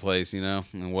over the place, you know?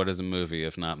 And what is a movie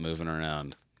if not moving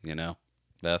around, you know?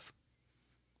 Beth?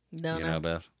 No, you know,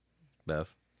 Beth,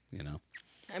 you know.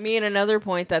 I mean, another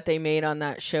point that they made on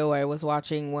that show I was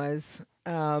watching was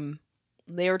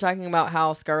they were talking about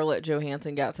how Scarlett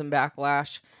Johansson got some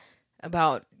backlash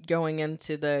about going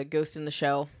into the Ghost in the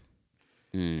Shell.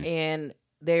 And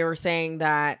they were saying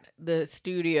that the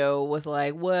studio was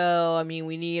like, well, I mean,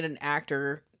 we need an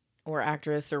actor or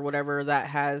actress or whatever that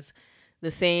has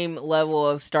the same level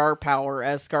of star power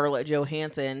as Scarlett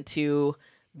Johansson to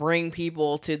bring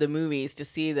people to the movies to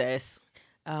see this.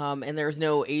 And there's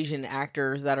no Asian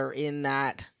actors that are in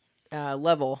that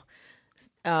level.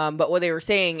 But what they were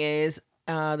saying is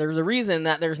there's a reason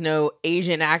that there's no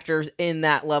Asian actors in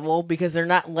that level because they're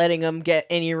not letting them get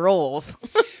any roles.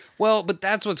 Well, but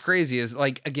that's what's crazy is,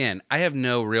 like, again, I have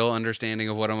no real understanding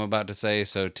of what I'm about to say,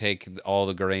 so take all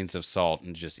the grains of salt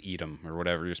and just eat them or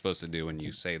whatever you're supposed to do when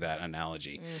you say that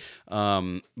analogy.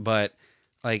 But,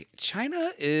 like,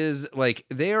 China is, like,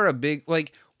 they are a big,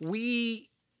 like,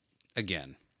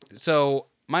 again, so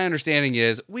my understanding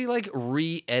is we, like,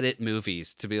 re-edit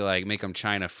movies to be, like, make them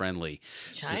China-friendly.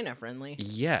 China-friendly?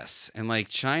 Yes, and, like,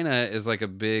 China is, like, a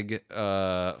big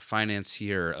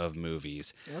financier of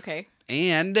movies. Okay.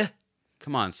 And,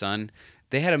 come on, son,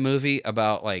 they had a movie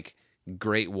about, like,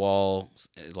 Great Wall,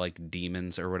 like,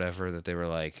 demons or whatever, that they were,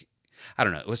 like, I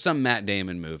don't know. It was some Matt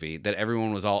Damon movie that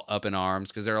everyone was all up in arms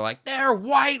because they were like, they're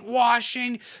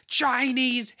whitewashing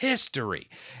Chinese history.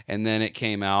 And then it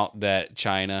came out that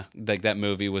China, like, that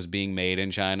movie was being made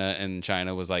in China, and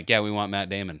China was like, yeah, we want Matt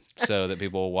Damon so that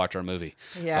people will watch our movie.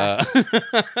 Yeah.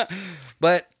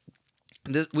 But...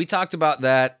 we talked about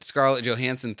that Scarlett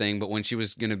Johansson thing, but when she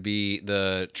was going to be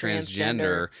the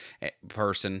transgender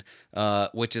person,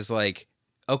 which is like,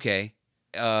 okay,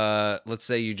 let's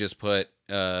say you just put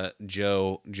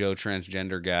Joe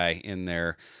transgender guy in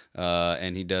there,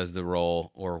 and he does the role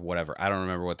or whatever. I don't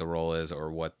remember what the role is or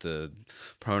what the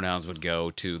pronouns would go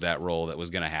to that role that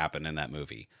was going to happen in that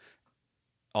movie.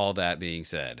 All that being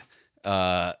said,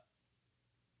 do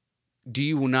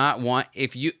you not want,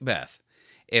 Beth,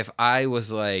 if I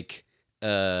was like,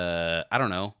 I don't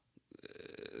know,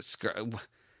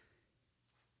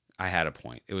 I had a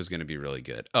point. It was going to be really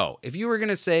good. Oh, if you were going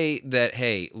to say that,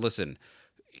 hey, listen,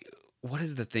 what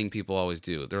is the thing people always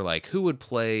do? They're like, who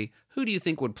do you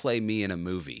think would play me in a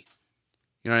movie?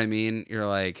 You know what I mean? You're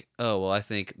like, oh, well, I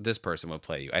think this person would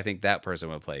play you. I think that person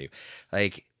would play you.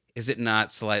 Like, is it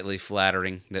not slightly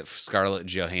flattering that Scarlett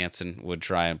Johansson would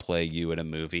try and play you in a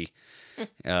movie?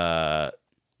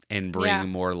 And bring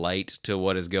more light to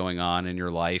what is going on in your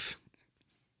life?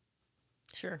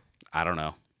 Sure. I don't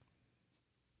know.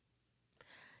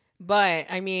 But,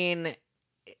 I mean,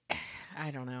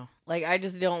 I don't know. Like, I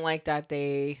just don't like that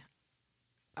they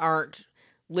aren't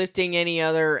lifting any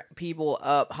other people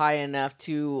up high enough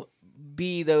to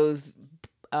be those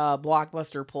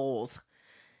blockbuster polls.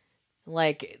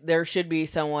 Like, there should be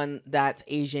someone that's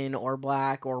Asian or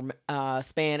black or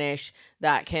Spanish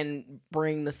that can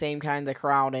bring the same kind of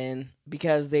crowd in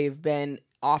because they've been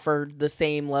offered the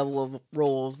same level of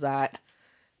roles that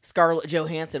Scarlett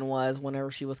Johansson was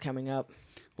whenever she was coming up.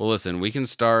 Well, listen, we can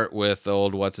start with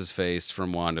old what's-his-face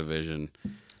from WandaVision.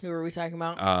 Who are we talking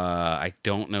about? I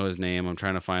don't know his name. I'm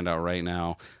trying to find out right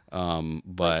now. But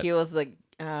like he was the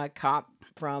cop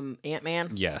from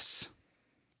Ant-Man? Yes.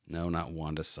 No, not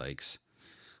Wanda Sykes.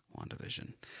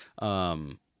 WandaVision.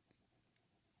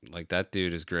 Like, that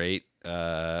dude is great.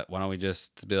 Why don't we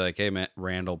just be like, hey, man,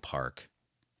 Randall Park.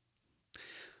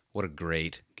 What a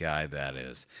great guy that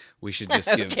is. We should just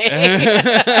give...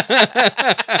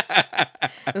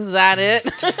 Is that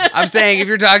it? I'm saying, if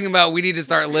you're talking about we need to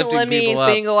start lifting people up. Let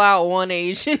me single out one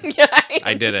Asian guy.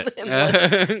 I did it.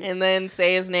 and then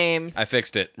say his name. I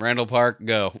fixed it. Randall Park,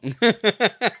 go.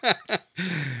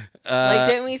 Like,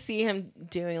 didn't we see him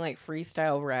doing, like,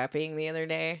 freestyle rapping the other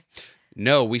day?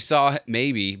 No, we saw,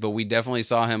 maybe, but we definitely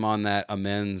saw him on that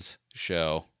Amends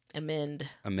show. Amend.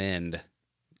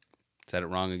 Said it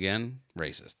wrong again.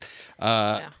 Racist.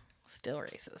 Yeah, still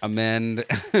racist. Amend.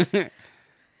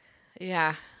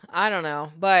 Yeah, I don't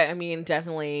know. But, I mean,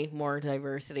 definitely more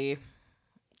diversity.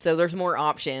 So there's more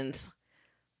options,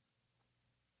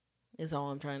 is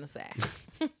all I'm trying to say.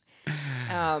 But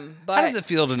How does it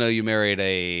feel to know you married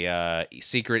a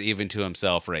secret, even to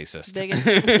himself, racist?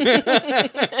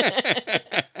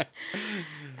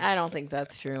 I don't think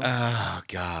that's true. Oh,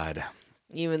 God.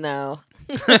 Even though...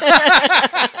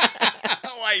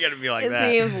 Why you gotta be like it that?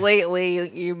 seems lately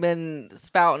you've been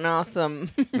spouting off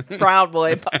some Proud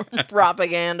Boy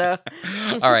propaganda.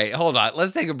 All right, hold on.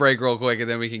 Let's take a break real quick, and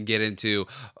then we can get into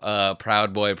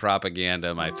Proud Boy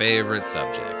propaganda, my favorite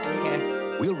subject.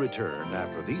 Okay. We'll return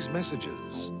after these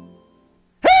messages.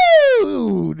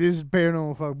 Ooh, this is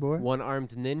Paranormal Fuckboy.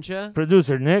 One-Armed Ninja.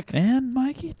 Producer Nick. And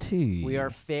Mikey T. We are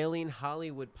Failing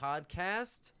Hollywood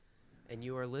Podcast, and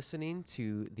you are listening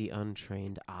to The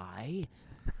Untrained Eye.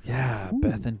 Yeah,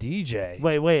 Beth and DJ.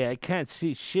 Wait, I can't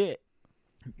see shit.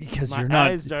 Because My you're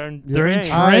not. eyes are They're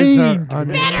untrained.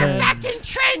 untrained. Better fucking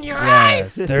train your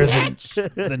They're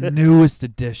the newest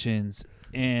additions,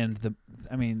 and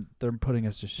they're putting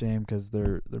us to shame because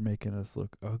they're making us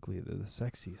look ugly. They're the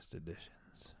sexiest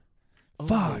additions.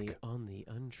 Only Fuck. on the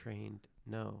Untrained,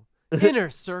 no.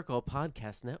 Inner Circle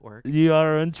Podcast Network. You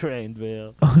are untrained,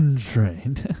 Bill.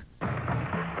 Untrained. We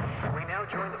now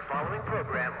join the following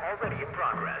program already in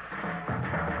progress.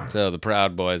 So the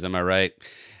Proud Boys, am I right?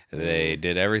 They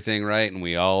did everything right, and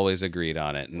we always agreed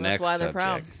on it. That's Next why they're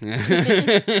subject.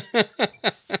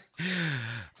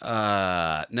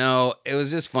 No, it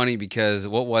was just funny because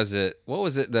what was it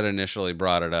that initially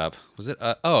brought it up? Was it?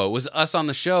 It was us on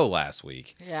the show last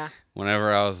week. Yeah.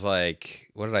 Whenever I was like,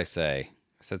 what did I say?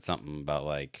 I said something about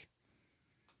like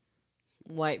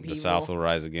White people. the South will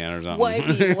rise again or something. White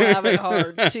people have it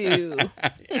hard too.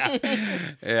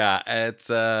 Yeah, it's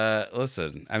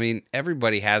listen, I mean,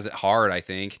 everybody has it hard, I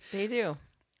think, They do.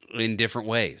 in different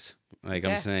ways. Like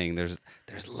Yeah. I'm saying, there's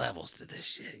levels to this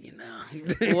shit, you know.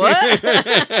 What?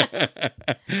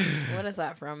 What is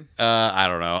that from? I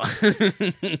don't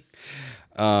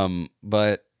know.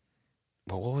 But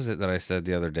what was it that I said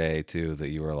the other day too that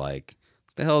you were like,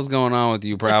 what the hell's going on with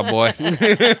you, Proud Boy?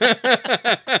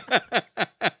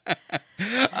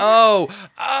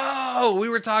 Oh, we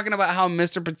were talking about how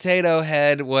Mr. Potato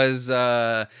Head was,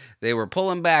 they were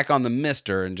pulling back on the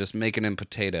Mr. and just making him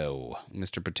Potato.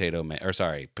 Mr. Potato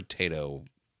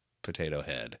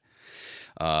Head.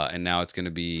 And now they're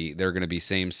going to be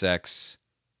same-sex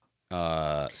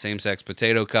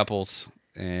potato couples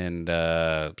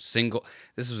and single.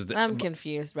 I'm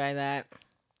confused by that.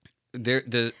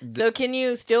 The So can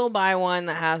you still buy one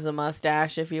that has a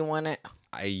mustache if you want it?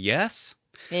 yes.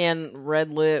 And red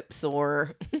lips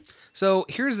or... So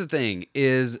here's the thing: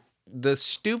 is the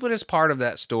stupidest part of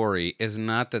that story is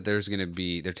not that they're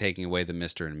taking away the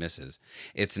Mr. and Mrs.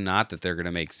 It's not that they're going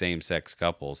to make same-sex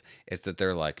couples. It's that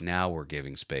they're like, now we're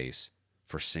giving space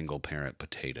for single-parent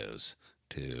potatoes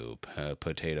to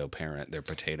potato parent their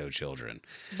potato children.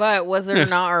 But was there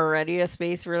not already a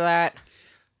space for that?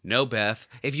 No, Beth.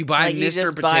 If you buy Like, you Mr.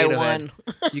 just buy Potato one.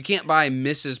 Head, you can't buy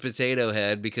Mrs. Potato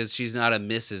Head because she's not a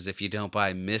Mrs. if you don't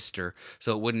buy Mr.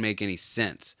 So it wouldn't make any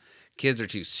sense. Kids are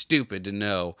too stupid to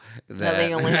know that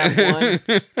They only have one.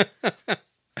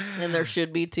 And there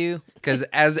should be two. Because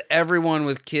as everyone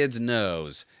with kids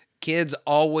knows, kids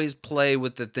always play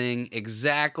with the thing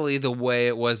exactly the way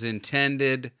it was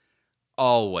intended.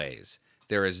 Always.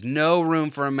 There is no room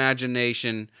for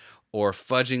imagination or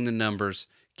fudging the numbers.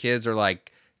 Kids are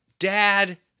like,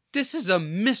 Dad, this is a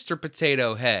Mr.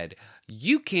 Potato Head.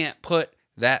 You can't put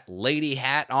that lady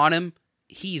hat on him.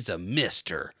 He's a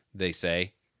mister, they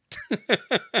say.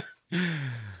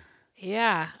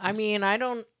 Yeah. I mean, I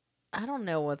don't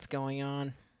know what's going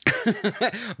on.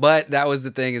 But that was the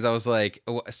thing is I was like,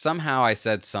 somehow I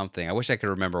said something. I wish I could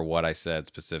remember what I said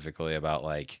specifically about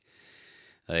like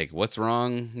what's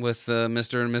wrong with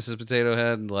Mr. and Mrs. Potato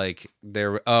Head?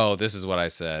 This is what I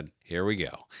said. Here we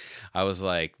go. I was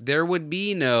like, there would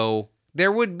be no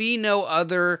L's.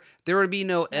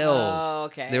 Oh,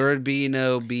 okay. There would be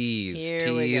no B's,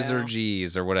 Here we T's, go. or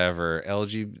G's or whatever.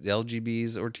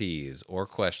 LGBs or T's or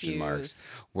question marks. Q's.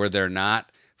 Were there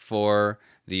not for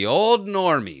the old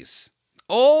normies.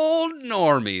 Old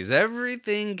normies.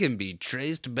 Everything can be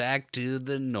traced back to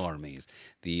the normies.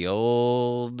 The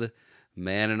old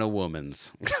man and a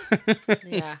woman's.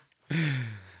 Yeah.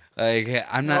 Like,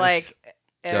 I'm not... Like,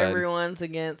 Go ahead. everyone's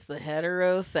against the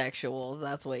heterosexuals.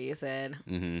 That's what you said.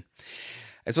 Mm-hmm.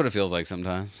 That's what it feels like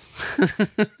sometimes.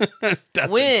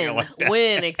 Doesn't feel like that.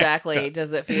 When exactly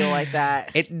does it feel like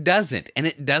that? It doesn't, and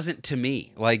it doesn't to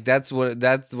me. Like that's what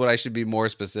I should be more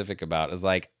specific about. Is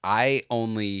like I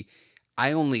only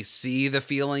see the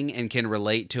feeling and can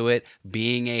relate to it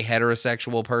being a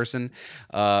heterosexual person,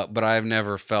 but I've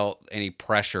never felt any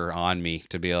pressure on me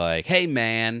to be like, hey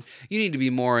man, you need to be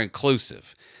more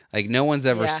inclusive. Like no one's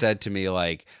ever said to me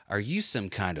like, are you some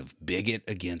kind of bigot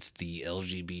against the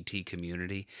LGBT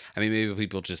community? I mean,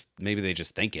 maybe they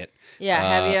just think it. Yeah,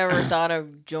 have you ever thought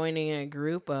of joining a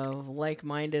group of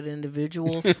like-minded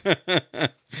individuals?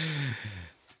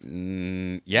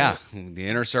 Yeah, the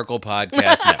Inner Circle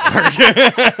Podcast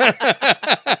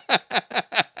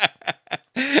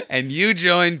Network. And you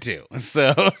joined too.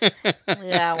 So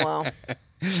yeah, well,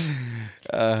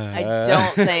 I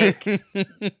don't think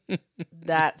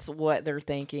that's what they're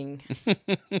thinking.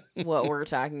 What we're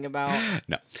talking about.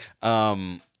 No.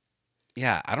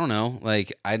 Yeah, I don't know.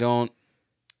 Like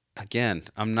again,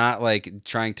 I'm not like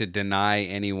trying to deny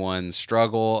anyone's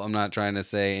struggle. I'm not trying to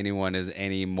say anyone is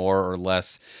any more or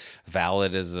less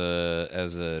valid as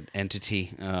an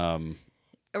entity.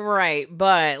 Right,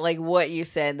 but like what you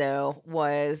said though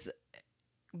was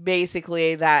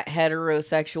basically that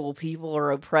heterosexual people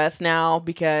are oppressed now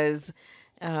because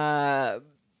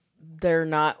they're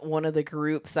not one of the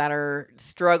groups that are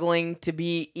struggling to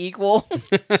be equal.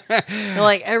 They're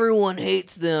like, everyone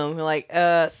hates them. You're like,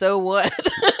 so what?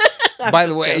 By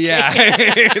the way, joking.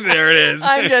 yeah, there it is.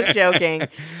 I'm just joking.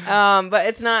 But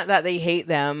it's not that they hate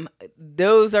them.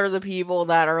 Those are the people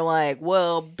that are like,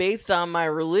 well, based on my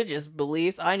religious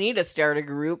beliefs, I need to start a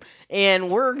group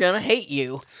and we're going to hate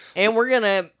you. And we're going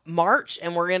to march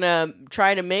and we're going to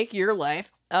try to make your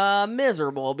life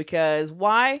miserable. Because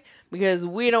why? Because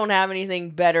we don't have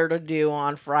anything better to do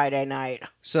on Friday night.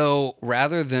 So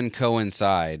rather than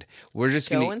coincide, we're just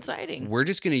gonna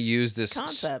use this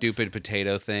Concepts. stupid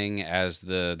potato thing as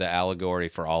the allegory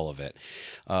for all of it.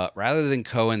 Rather than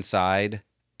coincide,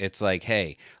 it's like,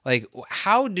 hey, like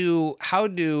how do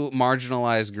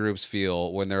marginalized groups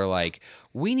feel when they're like,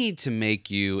 we need to make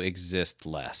you exist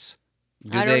less?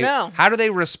 I don't know. How do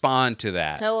they respond to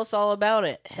that? Tell us all about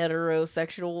it,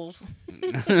 heterosexuals.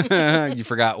 You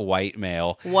forgot white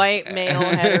male. White male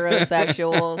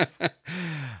heterosexuals.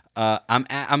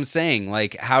 I'm saying,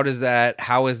 like, how is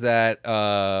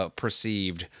that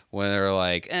perceived when they're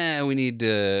like, we need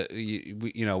to,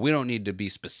 we don't need to be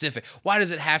specific. Why does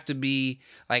it have to be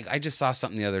like? I just saw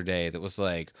something the other day that was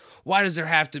like, why does there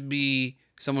have to be?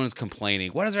 Someone was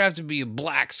complaining, why does there have to be a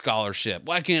black scholarship?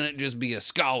 Why can't it just be a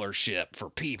scholarship for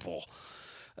people?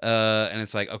 And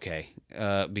it's like, okay,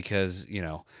 because,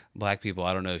 black people,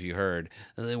 I don't know if you heard,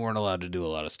 they weren't allowed to do a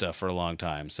lot of stuff for a long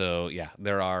time. So, yeah,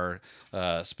 there are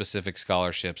specific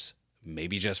scholarships,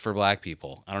 maybe just for black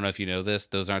people. I don't know if you know this.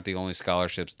 Those aren't the only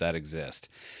scholarships that exist.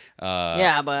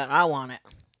 Yeah, but I want it.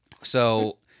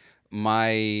 So,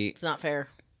 It's not fair.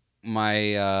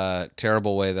 My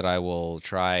terrible way that I will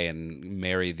try and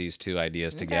marry these two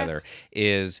ideas together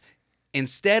is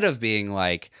instead of being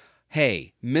like,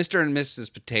 hey, Mr. and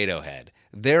Mrs. Potato Head,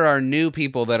 there are new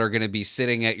people that are going to be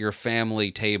sitting at your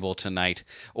family table tonight,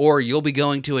 or you'll be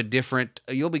going to a different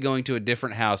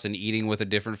house and eating with a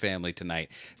different family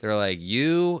tonight. They're like,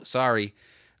 sorry,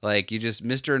 like you just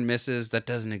Mr. and Mrs. that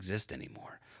doesn't exist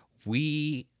anymore.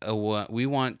 We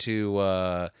want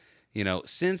to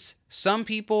since some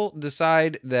people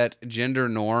decide that gender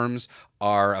norms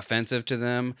are offensive to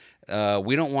them,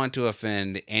 we don't want to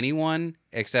offend anyone,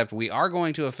 except we are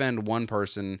going to offend one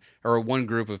person or one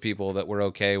group of people that we're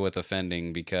okay with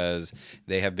offending because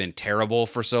they have been terrible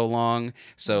for so long,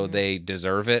 so they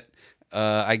deserve it,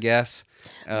 I guess.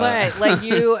 But like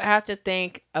you have to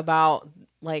think about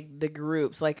like the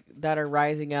groups like that are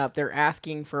rising up. They're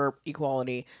asking for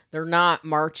equality. They're not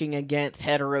marching against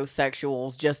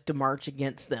heterosexuals just to march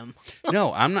against them.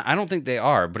 No, I'm not. I don't think they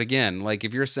are. But again, like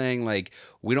if you're saying like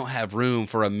we don't have room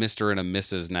for a Mr. and a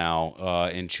Mrs. now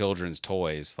in children's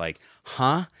toys, like,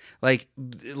 huh? Like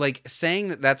saying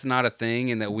that that's not a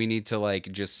thing and that we need to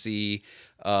like just see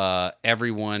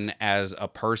everyone as a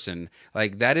person,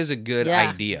 like that is a good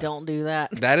idea. Don't do that.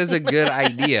 That is a good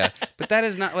idea, but that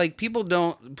is not like people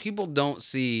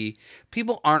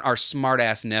aren't our smart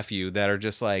ass nephew that are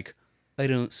just like, I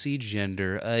don't see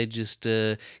gender. I just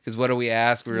because what do we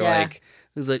ask? We're like,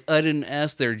 it's like I didn't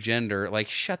ask their gender. Like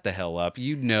shut the hell up.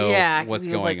 You know what's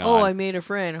going on. Oh, I made a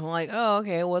friend. I'm like, oh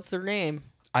okay, what's their name?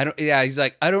 I don't. Yeah, he's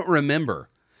like, I don't remember.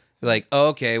 Like, oh,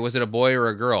 okay, was it a boy or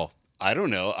a girl? I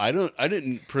don't know. I didn't I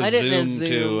didn't presume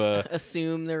to.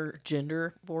 assume their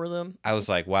gender for them. I was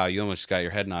like, wow, you almost got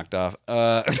your head knocked off.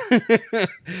 Because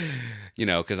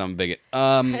I'm a bigot.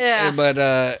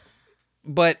 Yeah.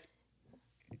 But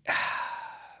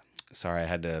sorry, I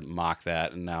had to mock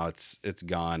that, and now it's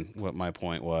gone. What my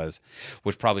point was,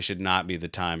 which probably should not be the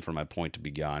time for my point to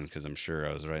be gone, because I'm sure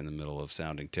I was right in the middle of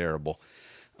sounding terrible.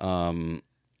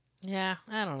 Yeah,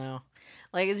 I don't know.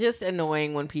 Like, it's just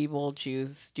annoying when people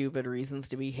choose stupid reasons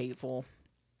to be hateful.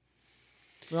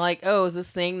 They're like, oh, is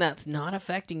this thing that's not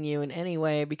affecting you in any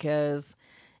way because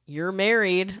you're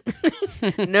married.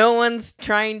 No one's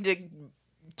trying to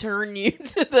turn you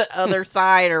to the other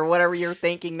side or whatever you're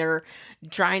thinking they're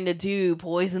trying to do,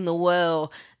 poison the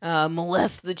well,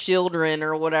 molest the children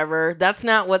or whatever. That's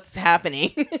not what's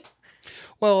happening.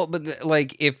 Well, but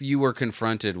like if you were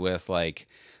confronted with like,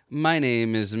 my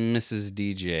name is Mrs.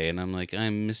 DJ, and I'm like,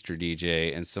 I'm Mr.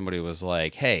 DJ, and somebody was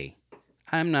like, hey,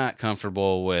 I'm not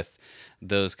comfortable with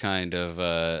those kind of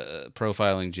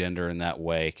profiling gender in that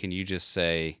way. Can you just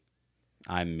say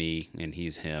I'm me and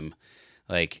he's him?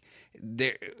 Like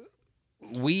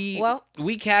we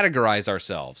categorize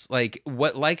ourselves. Like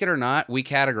it or not, we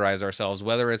categorize ourselves,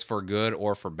 whether it's for good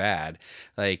or for bad.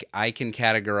 Like I can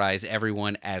categorize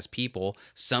everyone as people.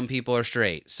 Some people are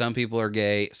straight, some people are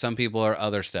gay, some people are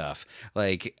other stuff.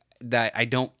 Like that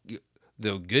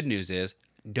the good news is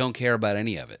don't care about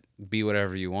any of it. Be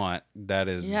whatever you want. That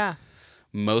is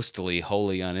mostly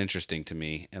wholly uninteresting to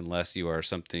me, unless you are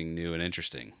something new and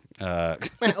interesting. Or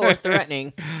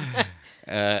threatening.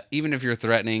 Even if you're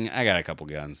threatening, I got a couple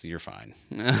guns. You're fine.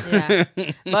 Yeah.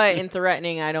 But in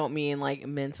threatening, I don't mean like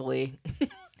mentally.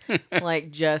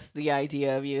 Like just the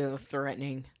idea of you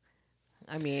threatening.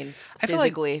 I mean, I feel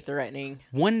like physically threatening.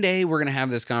 One day we're going to have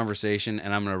this conversation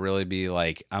and I'm going to really be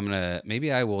like,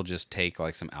 maybe I will just take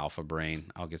like some alpha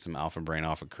brain. I'll get some alpha brain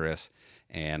off of Chris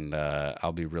and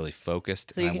I'll be really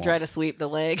focused. So you can try to sweep the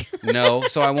leg? No,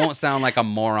 so I won't sound like a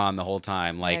moron the whole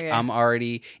time. Like Okay. I'm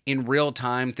already in real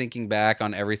time thinking back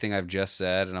on everything I've just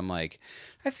said. And I'm like,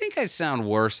 I think I sound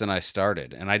worse than I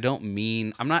started. And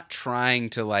I'm not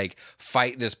trying to like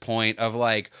fight this point of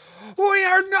like, we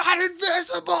are not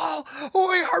invisible.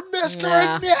 We are Mr.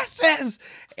 and Mrs.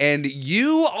 And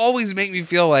you always make me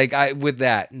feel like I'm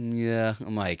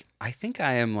like, I think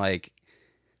I'm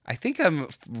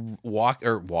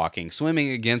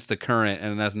swimming against the current,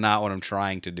 and that's not what I'm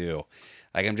trying to do.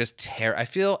 Like I'm just I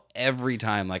feel every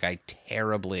time like I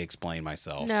terribly explain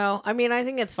myself. No, I mean, I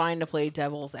think it's fine to play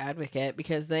devil's advocate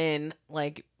because then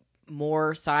like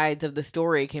more sides of the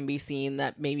story can be seen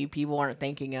that maybe people aren't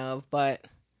thinking of, but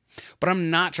I'm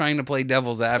not trying to play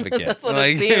devil's advocate. That's what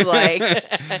it seems like.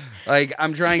 Like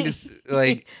I'm trying to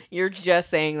like you're just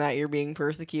saying that you're being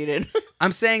persecuted.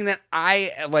 I'm saying that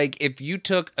if you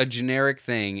took a generic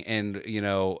thing and,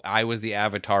 I was the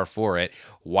avatar for it,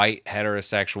 white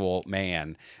heterosexual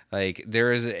man, like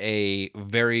there is a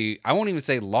very, I won't even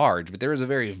say large, but there is a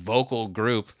very vocal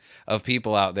group of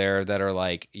people out there that are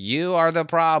like, you are the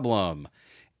problem.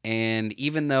 And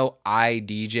even though I,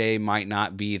 DJ, might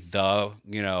not be the,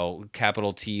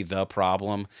 capital T, the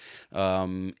problem,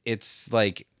 it's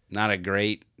like not a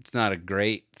great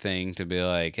thing to be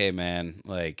like, hey man,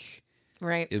 like,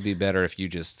 right. It'd be better if you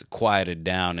just quieted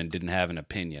down and didn't have an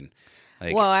opinion.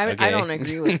 Like, well, I okay. don't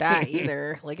agree with that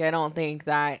either. Like, I don't think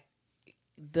that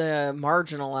the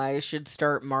marginalized should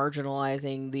start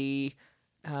marginalizing the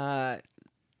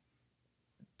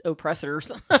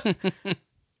oppressors.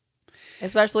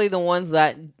 Especially the ones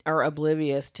that are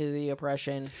oblivious to the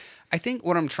oppression. I think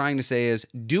what I'm trying to say is,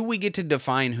 do we get to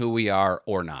define who we are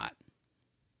or not?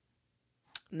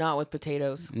 Not with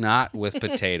potatoes. Not with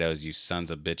potatoes, you sons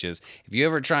of bitches. If you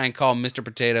ever try and call Mr.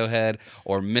 Potato Head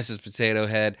or Mrs. Potato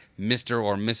Head, Mr.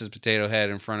 or Mrs. Potato Head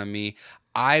in front of me,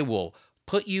 I will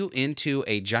put you into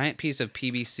a giant piece of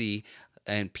PVC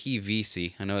and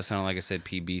PVC. I know it sounded like I said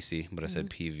PBC, but I said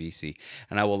PVC.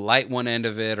 And I will light one end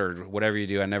of it or whatever you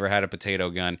do. I never had a potato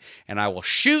gun. And I will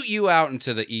shoot you out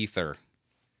into the ether.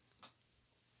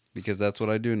 Because that's what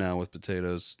I do now with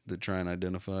potatoes that try and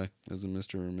identify as a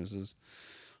Mr. or Mrs.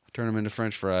 I turn them into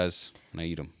French fries and I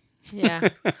eat them. Yeah.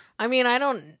 I mean, I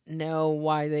don't know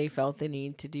why they felt the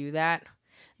need to do that.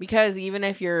 Because even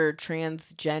if you're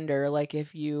transgender, like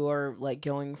if you are like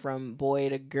going from boy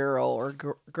to girl or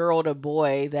girl to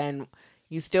boy, then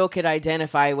you still could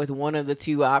identify with one of the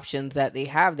two options that they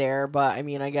have there. But I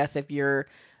mean, I guess if you're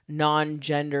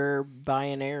non-gender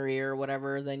binary or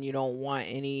whatever, then you don't want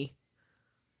any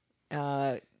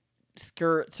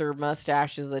skirts or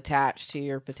mustaches attached to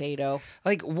your potato.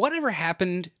 Like, whatever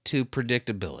happened to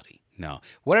predictability? No.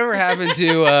 Whatever happened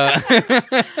to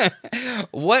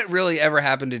what really ever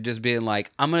happened to just being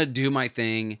like, I'm gonna do my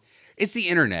thing? It's the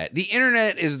internet. The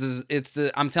internet is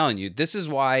I'm telling you, this is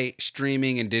why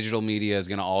streaming and digital media is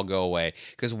gonna all go away.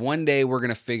 Because one day we're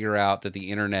gonna figure out that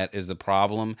the internet is the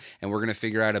problem, and we're gonna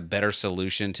figure out a better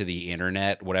solution to the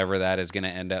internet, whatever that is gonna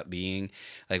end up being.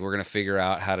 Like we're gonna figure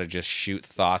out how to just shoot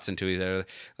thoughts into each other.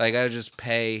 Like I'll just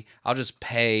pay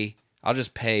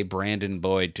Brandon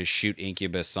Boyd to shoot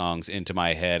Incubus songs into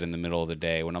my head in the middle of the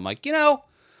day when I'm like,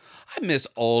 I miss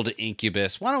old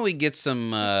Incubus. Why don't we get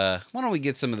some of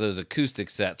those acoustic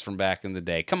sets from back in the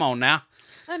day? Come on now.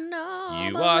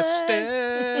 You are stellar.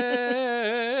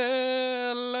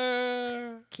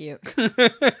 Cute.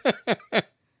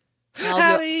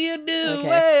 How do you do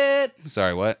it?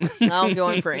 Sorry, what? I was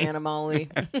going for Animali.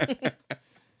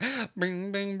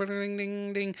 Bing, bing, bing,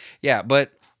 ding, ding. Yeah,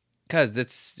 but because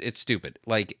it's stupid.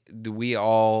 Like we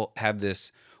all have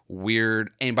this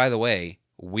weird. And by the way,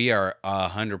 we are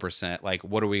 100% like,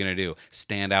 what are we gonna do?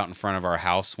 Stand out in front of our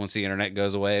house once the internet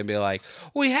goes away and be like,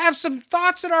 we have some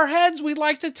thoughts in our heads we'd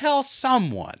like to tell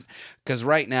someone. Because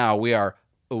right now we are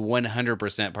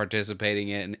 100%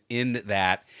 participating in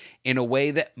that in a way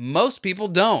that most people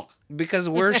don't, because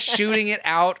we're shooting it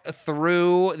out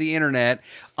through the internet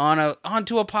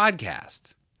onto a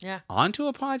podcast. Yeah. Onto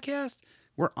a podcast?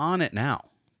 We're on it now.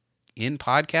 In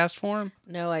podcast form?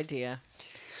 No idea.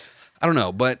 I don't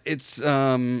know, but it's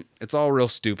all real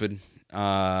stupid.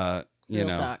 Real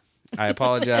talk. I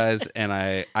apologize, and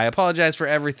I apologize for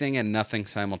everything and nothing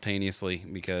simultaneously,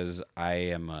 because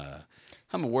I'm a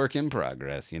work in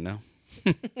progress, Y'all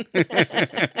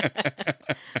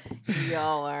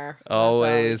are. That's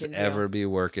Always all we can do. ever be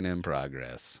working in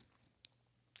progress.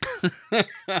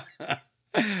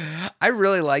 I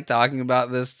really like talking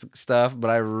about this stuff, but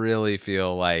I really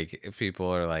feel like if people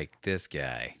are like, this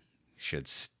guy should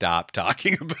stop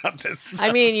talking about this stuff.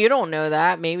 I mean, you don't know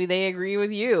that. Maybe they agree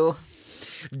with you.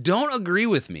 Don't agree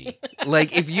with me.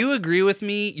 Like, if you agree with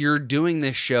me, you're doing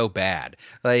this show bad.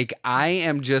 Like, I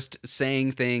am just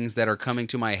saying things that are coming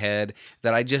to my head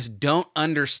that I just don't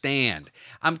understand.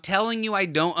 I'm telling you I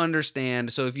don't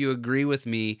understand, so if you agree with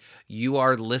me, you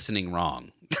are listening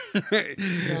wrong. No,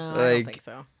 I don't think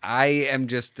so. I am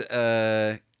just,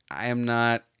 I am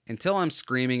not, until I'm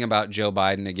screaming about Joe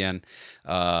Biden again,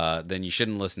 then you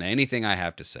shouldn't listen to anything I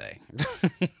have to say.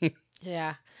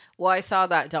 Yeah. Well, I saw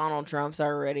that Donald Trump's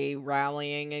already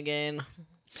rallying again.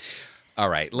 All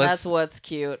right. That's what's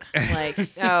cute. Like,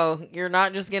 oh, you're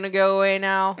not just going to go away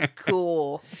now?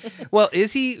 Cool. Well,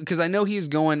 is he? Because I know he's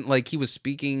going, like, he was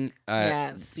speaking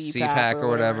CPAC or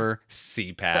whatever.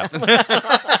 CPAP.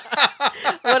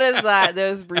 What is that?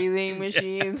 Those breathing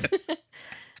machines?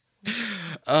 He's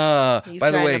by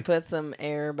the trying way, to put some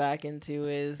air back into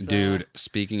his dude,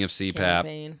 speaking of CPAP,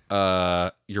 campaign.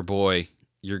 your boy,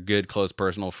 your good close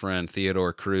personal friend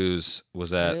Theodore Cruz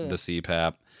was at the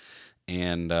CPAP,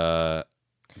 and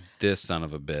this son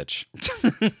of a bitch.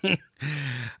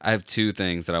 I have two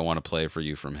things that I want to play for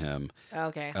you from him.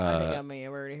 Okay, I think I may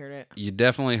have already heard it. You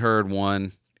definitely heard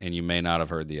one, and you may not have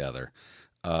heard the other.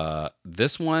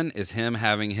 This one is him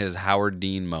having his Howard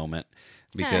Dean moment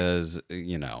because,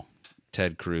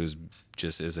 Ted Cruz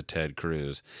just is a Ted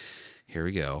Cruz. Here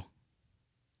we go.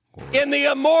 In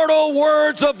the immortal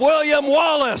words of William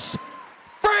Wallace,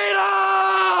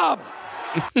 freedom!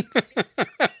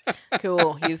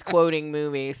 Cool. He's quoting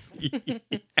movies.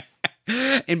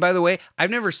 And by the way, I've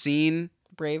never seen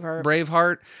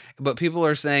Braveheart, but people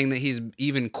are saying that he's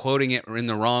even quoting it in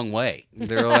the wrong way.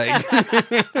 They're like,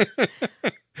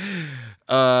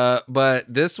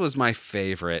 but this was my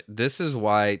favorite. This is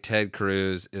why Ted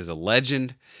Cruz is a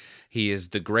legend. He is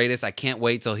the greatest. I can't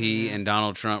wait till he and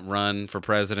Donald Trump run for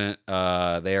president.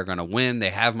 They are going to win.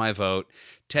 They have my vote.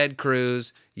 Ted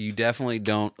Cruz, you definitely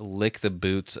don't lick the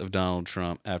boots of Donald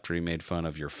Trump after he made fun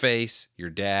of your face, your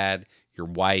dad, your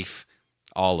wife,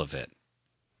 all of it.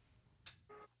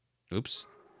 Oops.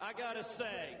 I gotta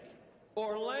say,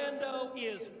 Orlando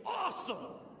is awesome.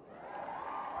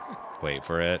 Wait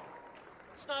for it.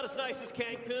 It's not as nice as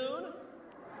Cancun.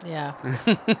 Yeah.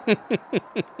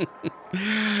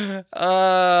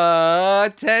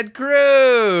 Ted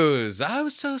Cruz. I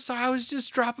was so sorry. I was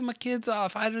just dropping my kids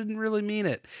off. I didn't really mean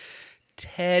it.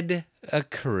 Ted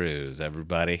Cruz,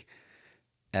 everybody,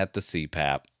 at the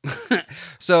CPAP.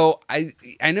 So I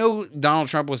know Donald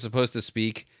Trump was supposed to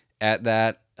speak at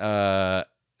that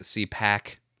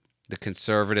CPAC, the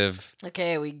conservative.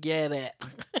 Okay, we get it.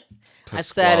 I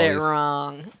said it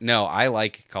wrong. No, I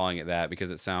like calling it that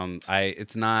because it sounds.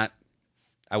 It's not.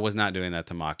 I was not doing that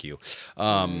to mock you.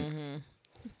 I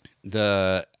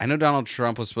know Donald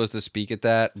Trump was supposed to speak at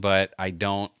that, but I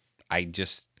don't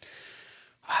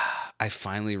I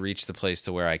finally reached the place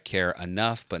to where I care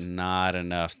enough, but not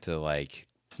enough to like.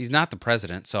 He's not the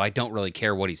president, so I don't really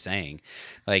care what he's saying.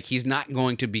 Like, he's not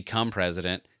going to become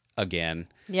president again.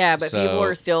 Yeah, but so, people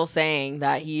are still saying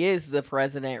that he is the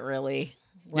president, really.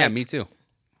 Yeah, me too.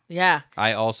 Yeah.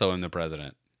 I also am the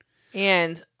president.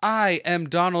 And I am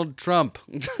Donald Trump.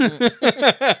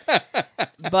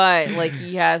 But like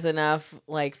he has enough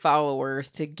like followers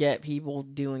to get people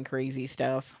doing crazy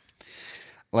stuff.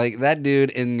 Like, that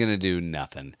dude isn't going to do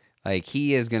nothing. Like,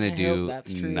 he is going to hope do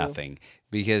that's true. nothing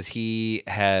because he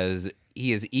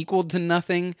is equal to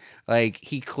nothing. Like,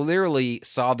 he clearly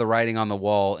saw the writing on the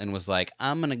wall and was like,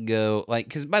 I'm going to go. Like,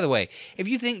 because, by the way, if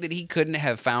you think that he couldn't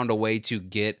have found a way to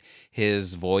get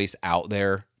his voice out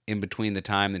there in between the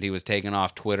time that he was taken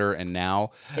off Twitter and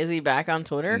now. Is he back on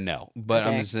Twitter? No, but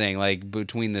I'm just saying, like,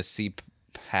 between the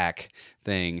CPAC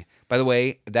thing. By the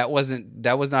way, that was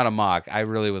not a mock. I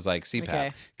really was like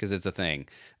CPAC because it's a thing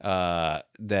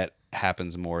that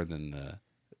happens more than the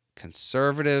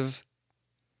conservative.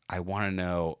 I want to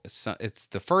know. It's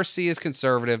the first C is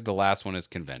conservative. The last one is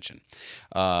convention.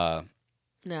 No,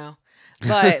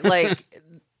 but like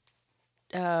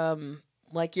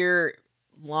your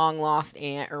long lost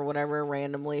aunt or whatever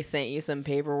randomly sent you some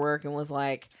paperwork and was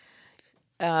like,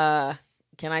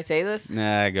 can I say this?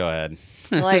 Nah, go ahead.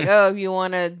 Like, oh, if you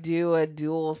want to do a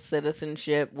dual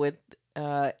citizenship with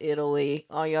Italy,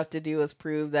 all you have to do is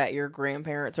prove that your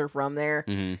grandparents are from there,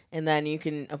 and then you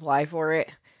can apply for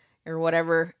it or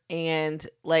whatever. And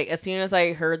like, as soon as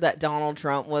I heard that Donald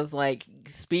Trump was like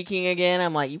speaking again,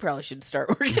 I'm like, you probably should start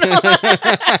working on that.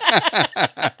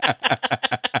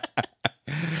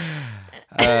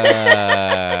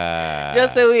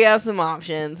 Just so we have some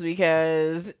options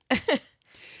because...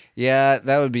 Yeah,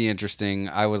 that would be interesting.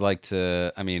 I would like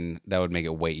to. I mean, that would make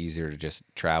it way easier to just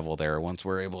travel there once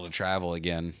we're able to travel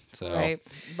again. So, right,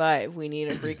 but we need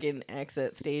a freaking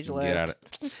exit stage left. Get out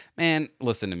of, man,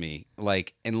 listen to me.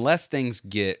 Like, unless things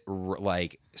get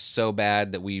like so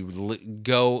bad that we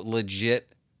go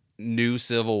legit new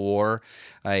civil war,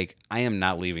 like I am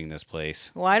not leaving this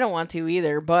place. Well, I don't want to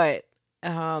either, but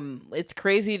it's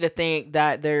crazy to think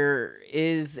that there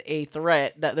is a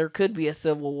threat that there could be a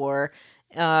civil war.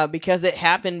 Because it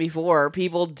happened before.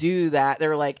 People do that.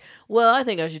 They're like, well, I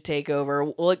think I should take over.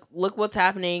 Look what's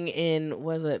happening in,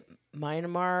 was it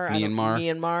Myanmar?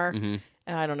 Myanmar. Mm-hmm.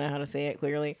 I don't know how to say it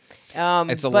clearly.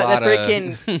 It's a but lot the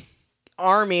freaking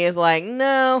army is like,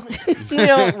 no, we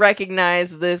don't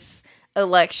recognize this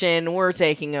election. We're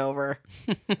taking over.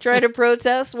 Try to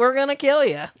protest, we're going to kill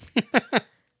you.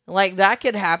 Like, that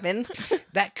could happen.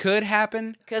 That could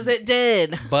happen. Because it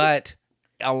did. But...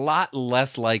 a lot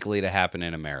less likely to happen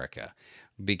in America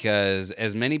because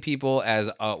as many people as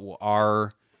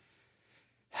are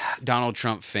Donald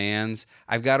Trump fans,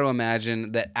 I've got to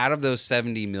imagine that out of those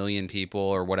 70 million people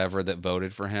or whatever that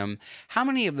voted for him, how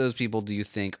many of those people do you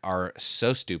think are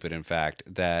so stupid, in fact,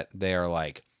 that they are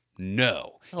like,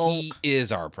 no, he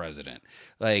is our president?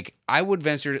 Like, I would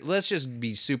venture to, let's just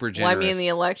be super generous. Well, I mean, the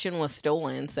election was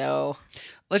stolen, so...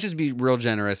 Let's just be real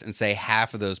generous and say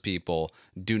half of those people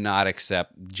do not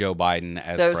accept Joe Biden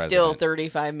as president. So still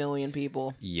 35 million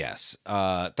people. Yes.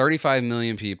 35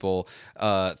 million people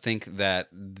think that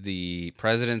the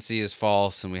presidency is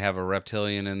false and we have a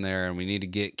reptilian in there and we need to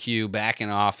get Q back in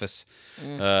office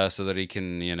so that he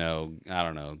can, I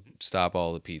don't know, stop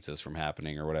all the pizzas from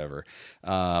happening or whatever.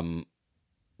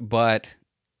 But...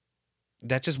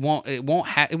 that just it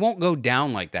won't go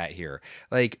down like that here.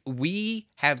 Like, we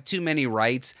have too many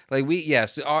rights. Like,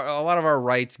 a lot of our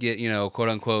rights get, quote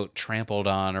unquote trampled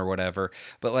on or whatever.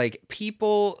 But like,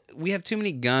 we have too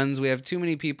many guns. We have too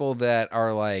many people that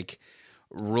are like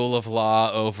rule of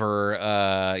law over,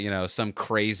 some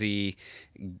crazy,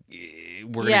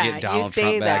 we're going to get Donald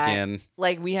Trump back in.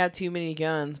 Like, we have too many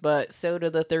guns, but so do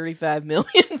the 35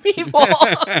 million people.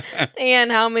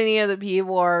 And how many of the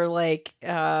people are like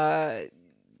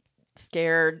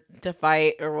scared to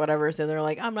fight or whatever? So they're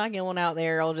like, I'm not going out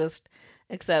there. I'll just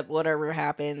accept whatever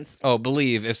happens. Oh,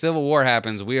 believe if civil war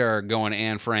happens, we are going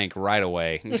Anne Frank right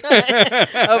away. Open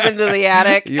to the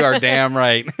attic. You are damn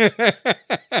right.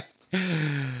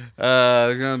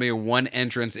 There's going to be one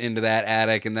entrance into that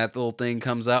attic, and that little thing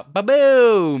comes up.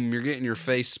 Ba-boom! You're getting your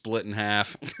face split in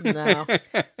half. No.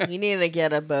 You need to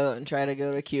get a boat and try to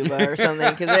go to Cuba or something,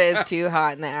 because it is too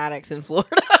hot in the attics in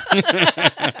Florida.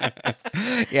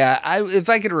 Yeah, if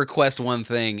I could request one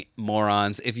thing,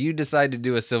 morons, if you decide to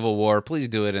do a civil war, please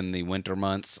do it in the winter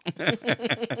months.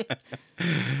 Because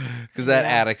that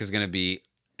attic is going to be...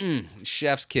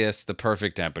 chef's kiss, the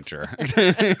perfect temperature.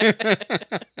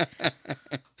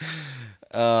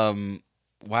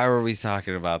 why were we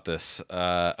talking about this?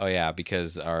 Oh yeah,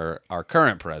 because our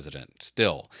current president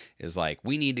still is like,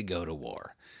 we need to go to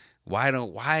war.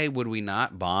 Why would we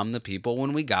not bomb the people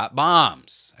when we got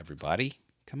bombs? Everybody,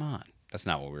 come on. That's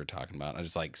not what we were talking about. I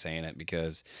just like saying it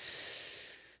because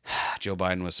Joe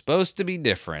Biden was supposed to be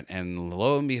different, and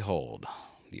lo and behold,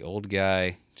 the old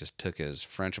guy just took his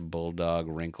French bulldog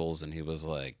wrinkles and he was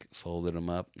like, folded them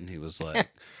up, and he was like,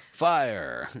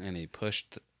 fire, and he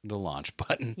pushed the launch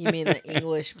button. You mean the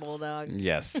English bulldog?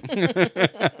 Yes.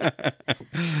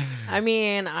 I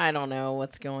mean, I don't know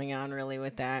what's going on really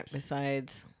with that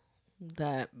besides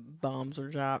that bombs were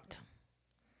dropped.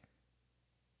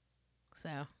 So.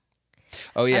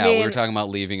 Oh yeah, I mean, we were talking about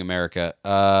leaving America.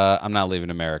 I'm not leaving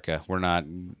America. We're not.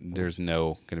 There's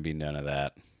going to be none of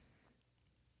that.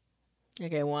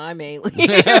 Okay, well, I may leave.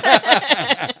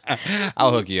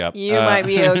 I'll hook you up. You might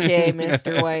be okay,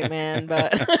 Mr. White Man,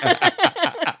 but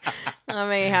I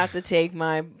may have to take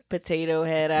my potato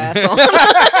head ass on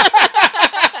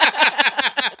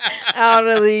out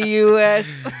of the U.S.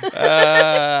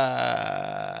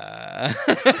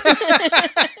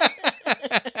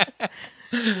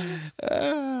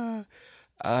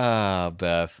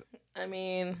 Beth. I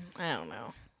mean, I don't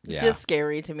know. It's Yeah. just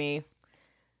scary to me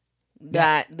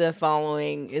that the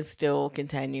following is still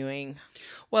continuing.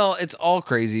 Well, it's all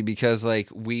crazy because like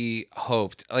we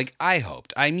hoped, like I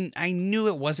hoped. I mean, I knew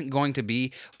it wasn't going to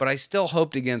be, but I still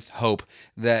hoped against hope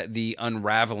that the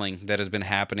unraveling that has been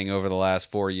happening over the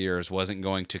last 4 years wasn't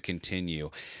going to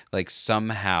continue. Like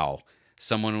somehow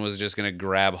someone was just going to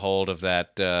grab hold of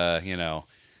that,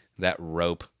 that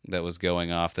rope that was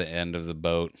going off the end of the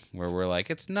boat, where we're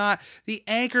like, it's not, the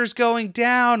anchor's going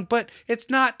down, but it's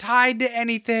not tied to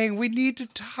anything. We need to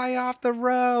tie off the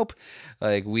rope.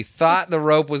 Like, we thought the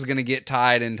rope was going to get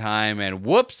tied in time, and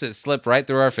whoops, it slipped right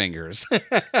through our fingers.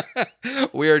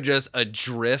 We are just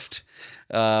adrift,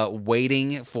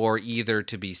 waiting for either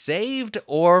to be saved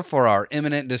or for our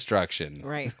imminent destruction.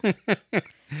 Right.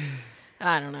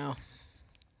 I don't know.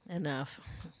 Enough.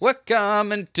 We're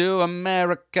coming to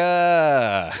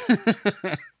America.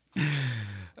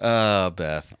 Oh,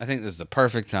 Beth, I think this is the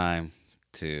perfect time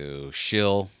to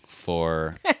shill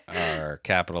for our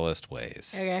capitalist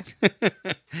ways. Okay.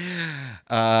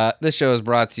 This show is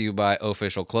brought to you by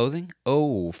Official Clothing.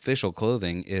 Official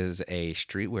Clothing is a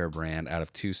streetwear brand out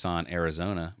of Tucson,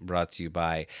 Arizona, brought to you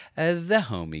by the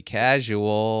Homie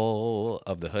Casual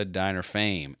of the Hood Diner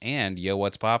fame and Yo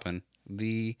What's Poppin',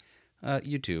 the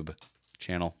YouTube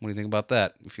channel. What do you think about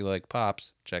that? If you like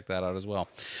pops, check that out as well.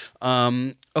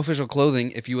 Official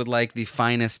Clothing, if you would like the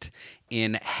finest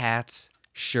in hats,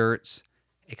 shirts,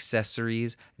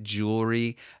 accessories,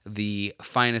 jewelry, the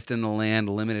finest in the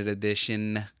land, limited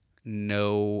edition,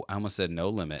 I almost said no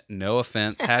limit, no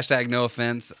offense, hashtag no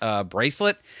offense,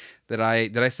 bracelet that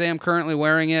did I say I'm currently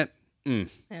wearing it? I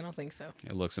don't think so.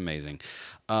 It looks amazing.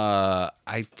 I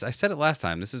said it last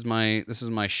time. This is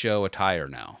my show attire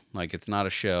now. Like, it's not a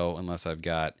show unless I've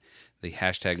got the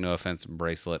hashtag no offense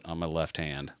bracelet on my left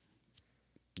hand.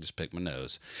 Just pick my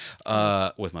nose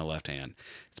with my left hand.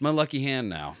 It's my lucky hand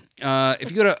now. If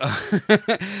you go to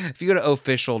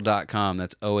official.com,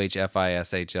 that's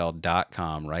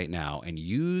ohfishl.com right now, and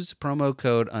use promo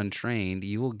code Untrained,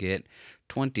 you will get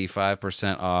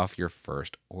 25% off your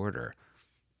first order.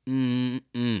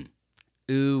 Ooh-wee.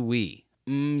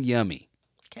 Yummy.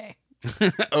 Okay.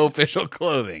 Official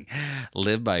Clothing.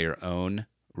 Live by your own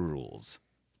rules.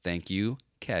 Thank you,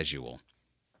 Casual.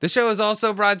 The show is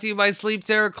also brought to you by Sleep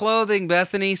Terror Clothing.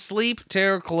 Bethany, Sleep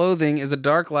Terror Clothing is a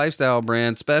dark lifestyle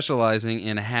brand specializing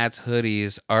in hats,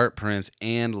 hoodies, art prints,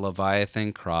 and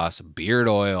Leviathan Cross beard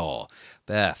oil.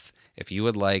 Beth, if you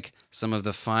would like some of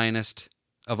the finest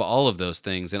of all of those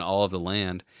things in all of the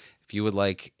land, if you would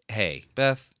like, hey,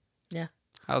 Beth. Yeah.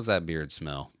 How's that beard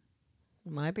smell?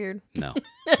 My beard? No,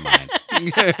 mine.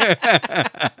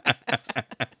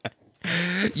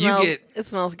 It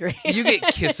smells great. You get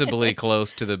kissably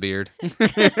close to the beard.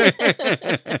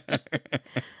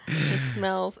 It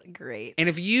smells great. And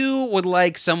if you would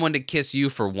like someone to kiss you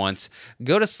for once,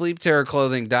 go to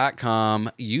sleepterrorclothing.com,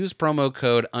 use promo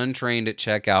code Untrained at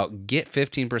checkout, get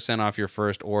 15% off your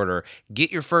first order,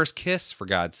 get your first kiss, for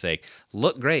God's sake.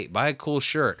 Look great, buy a cool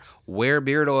shirt, wear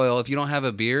beard oil. If you don't have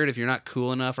a beard, if you're not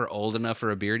cool enough or old enough for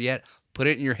a beard yet, put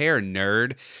it in your hair,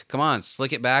 nerd. Come on,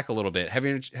 slick it back a little bit.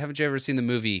 Haven't you ever seen the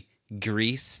movie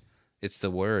Grease? It's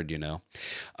the word,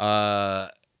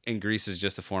 and grease is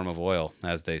just a form of oil,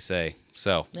 as they say.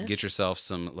 So Get yourself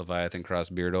some Leviathan Cross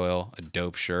beard oil, a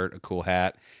dope shirt, a cool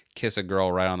hat, kiss a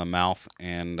girl right on the mouth,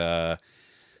 and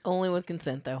only with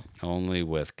consent, though. Only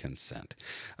with consent.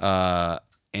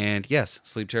 And yes,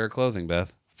 Sleep Terror Clothing,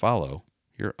 Beth. Follow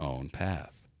your own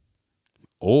path.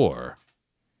 Or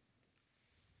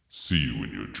see you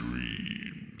in your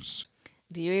dreams.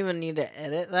 Do you even need to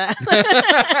edit that?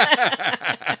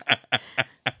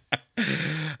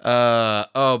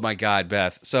 Oh my God,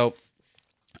 Beth. So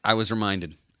I was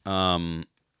reminded. I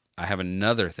have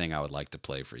another thing I would like to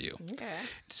play for you. Okay.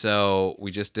 So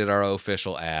we just did our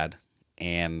official ad,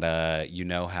 and you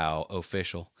know how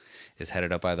official is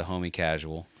headed up by the homie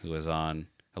Casual, who is on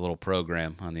a little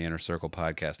program on the Inner Circle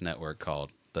Podcast Network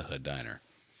called The Hood Diner.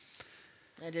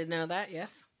 I did know that,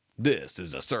 yes. This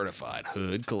is a certified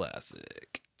hood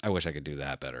classic. I wish I could do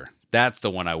that better. That's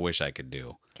the one I wish I could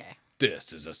do. Okay.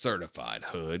 This is a certified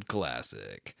hood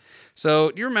classic.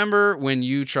 So, do you remember when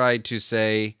you tried to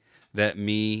say that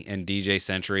me and DJ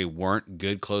Century weren't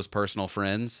good, close personal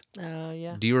friends? Oh,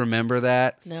 yeah. Do you remember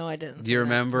that? No, I didn't. Do you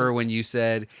remember when you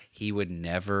said he would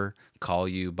never call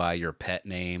you by your pet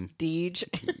name? Deej.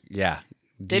 Yeah.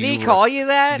 Did he call you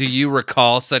that? Do you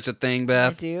recall such a thing,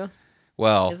 Beth? I do.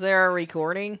 Well, is there a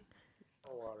recording?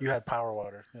 You had power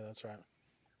water. Yeah, that's right.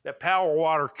 That power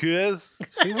water, cuz.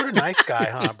 See, what a nice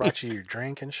guy, huh? I brought you your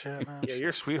drink and shit, man. Yeah,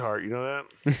 you're a sweetheart. You know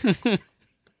that?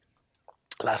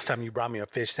 Last time you brought me a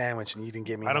fish sandwich and you didn't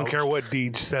give me I don't care what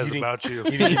Deej says about you.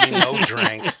 You didn't give me no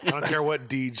drink. I don't care what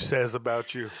Deej says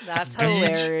about you. That's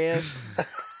hilarious.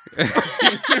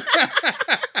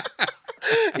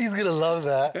 He's going to love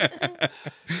that.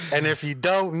 And if you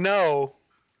don't know,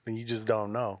 then you just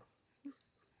don't know.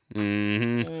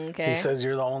 Mm-hmm. Okay. He says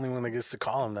you're the only one that gets to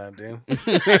call him that, dude. And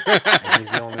he's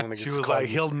the only one that gets She to was call like,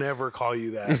 you. he'll never call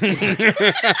you that.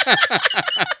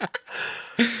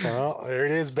 Well, there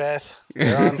it is, Beth.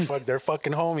 They're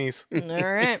fucking homies. All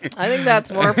right. I think that's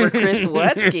more for Chris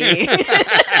Wetsky.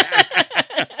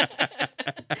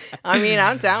 I mean,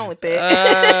 I'm down with it.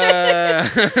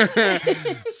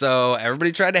 So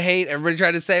everybody tried to hate. Everybody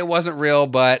tried to say it wasn't real,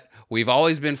 but we've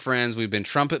always been friends. We've been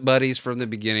trumpet buddies from the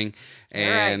beginning.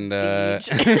 And that's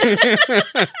the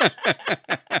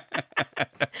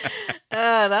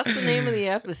name of the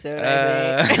episode,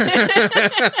 I think.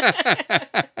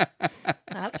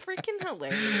 That's freaking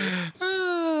hilarious.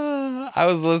 I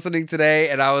was listening today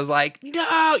and I was like,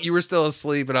 no, you were still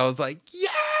asleep. And I was like, yeah.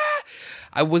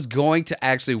 I was going to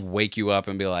actually wake you up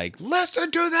and be like,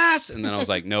 listen to this. And then I was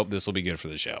like, nope, this will be good for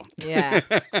the show. Yeah.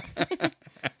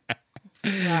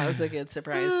 That was a good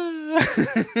surprise.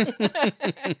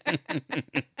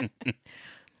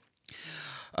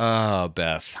 Oh,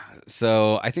 Beth.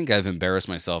 So I think I've embarrassed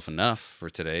myself enough for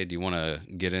today. Do you want to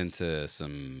get into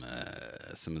some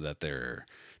of that there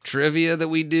trivia that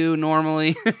we do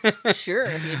normally? Sure,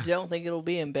 if you don't think it'll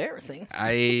be embarrassing.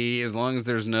 As long as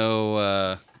there's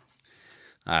no,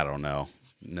 I don't know,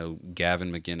 no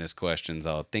Gavin McInnes questions,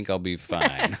 I think I'll be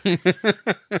fine.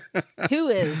 Who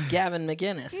is Gavin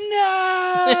McInnes?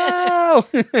 No!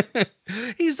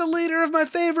 He's the leader of my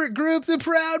favorite group, the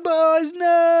Proud Boys.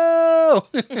 No!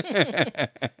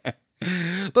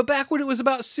 But back when it was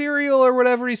about cereal or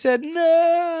whatever, he said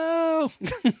no.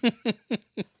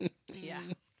 Yeah.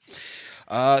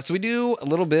 So we do a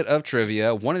little bit of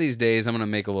trivia. One of these days, I'm going to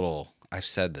make a little... I've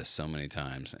said this so many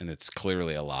times, and it's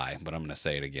clearly a lie, but I'm going to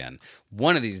say it again.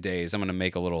 One of these days, I'm going to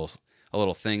make a little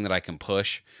thing that I can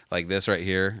push, like this right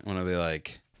here. I'm going to be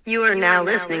like... You are now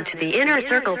listening to the Inner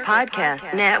Circle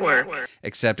Podcast Network.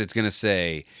 Except it's going to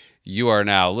say, you are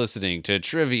now listening to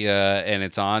trivia, and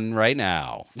it's on right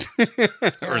now.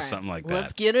 Or something like that.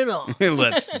 Let's get it on.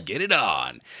 Let's get it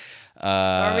on.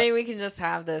 Or maybe we can just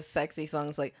have the sexy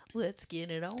songs like, let's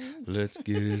get it on. Let's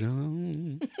get it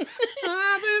on.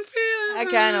 I've been feeling I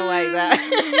kind of like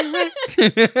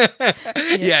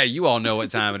that. Yeah, you all know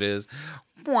what time it is.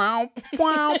 Wow,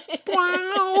 wow,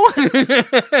 wow.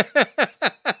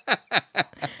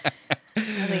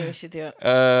 I think we should do it.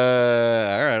 All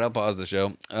right, I'll pause the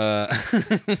show. So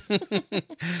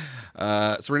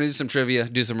we're going to do some trivia,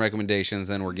 do some recommendations,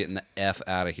 then we're getting the F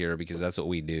out of here because that's what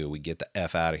we do. We get the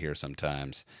F out of here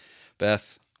sometimes.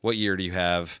 Beth, what year do you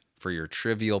have for your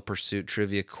Trivial Pursuit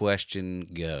trivia question?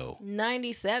 Go.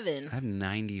 97. I have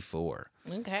 94.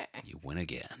 Okay. You win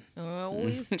again.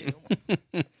 Always do.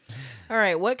 All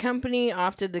right. What company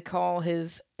opted to call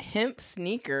his hemp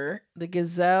sneaker the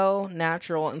Gazelle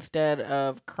Natural instead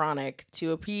of Chronic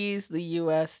to appease the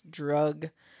U.S. drug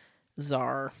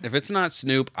czar? If it's not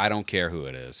Snoop, I don't care who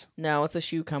it is. No, it's a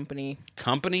shoe company.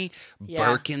 Company? Yeah.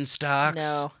 Birkenstocks?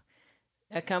 No.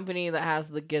 A company that has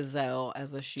the Gazelle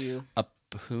as a shoe. A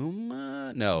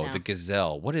Puma? No, No. the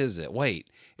Gazelle. What is it? Wait,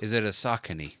 is it a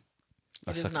Saucony?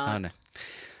 It is not. A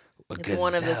It's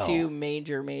one of the Gazelle. two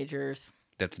majors.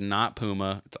 That's not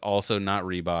Puma. It's also not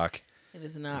Reebok. It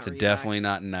is not It's Reebok. definitely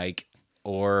not Nike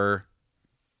or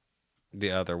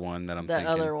the other one that I'm The thinking.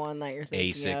 other one that you're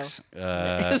thinking A6.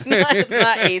 of. It's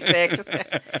not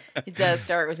A6. It does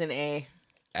start with an A.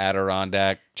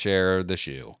 Adirondack chair, the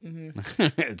shoe.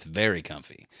 Mhm. It's very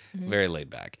comfy, Mhm. very laid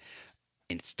back.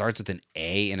 And it starts with an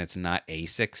A, and it's not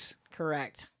A6.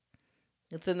 Correct.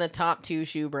 It's in the top 2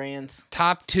 shoe brands.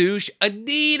 Top 2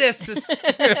 Adidas.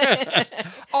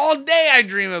 All day I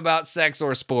dream about sex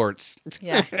or sports.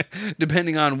 Yeah.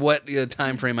 Depending on what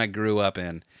time frame I grew up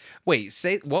in. Wait,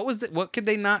 say what was what could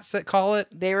they not call it?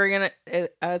 They were gonna.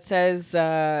 It says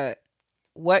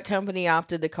what company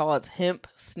opted to call its hemp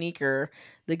sneaker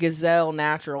the Gazelle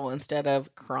Natural instead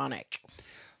of Chronic.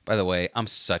 By the way, I'm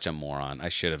such a moron. I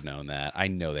should have known that. I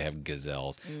know they have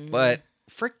gazelles, Mhm. but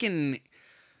freaking.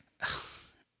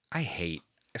 I hate.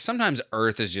 Sometimes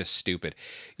Earth is just stupid.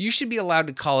 You should be allowed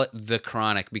to call it the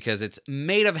Chronic because it's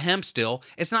made of hemp still.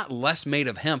 It's not less made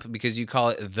of hemp because you call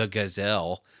it the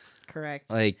Gazelle. Correct.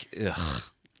 Like, ugh.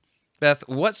 Beth,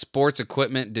 what sports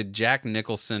equipment did Jack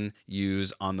Nicholson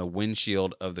use on the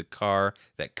windshield of the car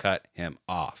that cut him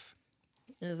off?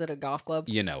 Is it a golf club?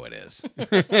 You know it is.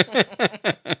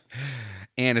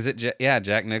 And is it,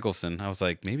 Jack Nicholson. I was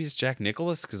like, maybe it's Jack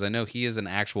Nicholas because I know he is an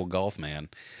actual golf man.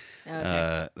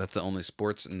 Okay. That's the only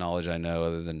sports knowledge I know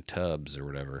other than Tubbs or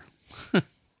whatever.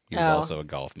 He was Oh. also a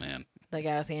golf man. They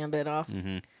got his hand bit off.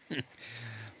 Mm-hmm.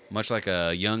 Much like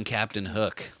a young Captain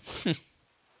Hook. But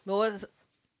was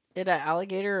it an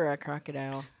alligator or a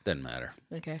crocodile? Doesn't matter.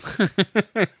 Okay.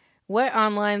 What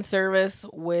online service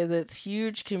with its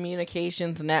huge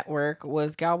communications network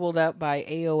was gobbled up by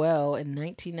AOL in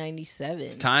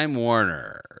 1997? Time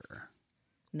Warner.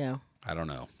 No. I don't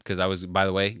know. Because I was, by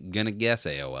the way, going to guess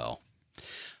AOL.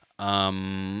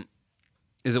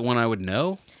 Is it one I would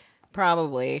know?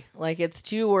 Probably. Like it's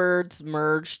 2 words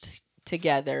merged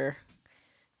together.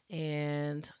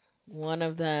 And one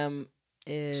of them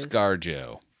is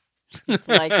ScarJo. It's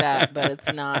like that, but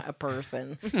it's not a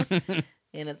person.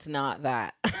 And it's not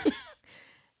that.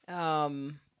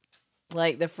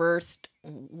 Like the first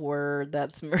word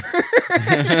that's merged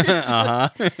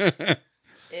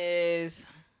is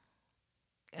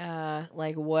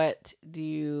like what do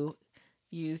you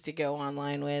use to go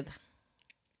online with?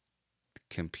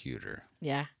 Computer.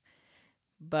 Yeah.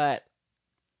 But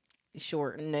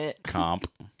shorten it.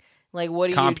 Comp. Like what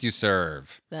do CompuServe.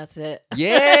 That's it.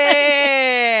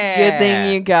 Yeah. Good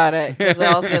thing you got it. Because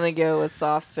I was gonna go with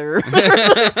soft serve.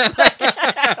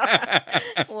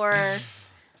 Or I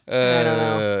don't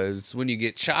know. It's when you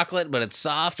get chocolate, but it's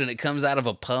soft and it comes out of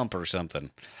a pump or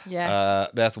something. Yeah.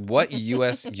 Beth, what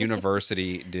U.S.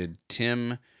 university did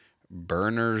Tim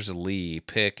Berners-Lee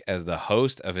pick as the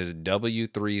host of his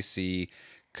W3C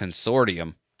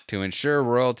consortium to ensure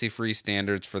royalty-free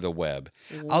standards for the web?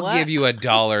 I'll What? give you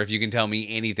 $1 if you can tell me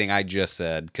anything I just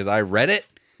said because I read it.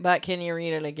 But can you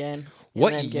read it again? And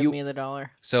What then give me the $1.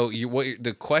 So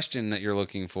the question that you're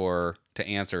looking for to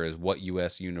answer is what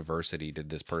U.S. university did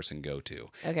this person go to?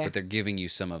 Okay. But they're giving you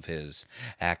some of his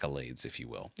accolades, if you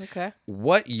will. Okay.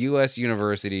 What U.S.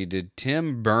 university did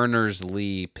Tim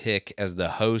Berners-Lee pick as the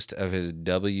host of his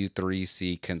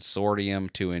W3C consortium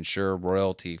to ensure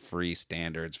royalty-free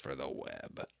standards for the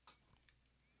web?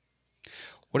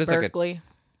 What is Berkeley?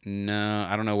 No,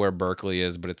 I don't know where Berkeley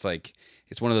is, but it's like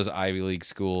it's one of those Ivy League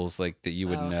schools like that you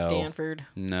would know. Stanford.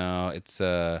 No, it's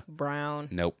Brown.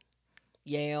 Nope.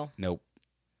 Yale. Nope.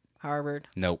 Harvard.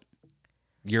 Nope.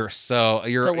 You're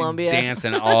Columbia.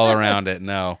 dancing all around it.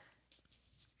 No.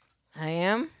 I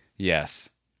am? Yes.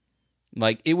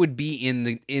 Like it would be in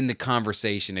the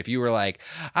conversation if you were like,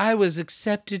 I was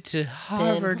accepted to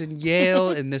Harvard and Yale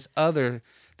and this other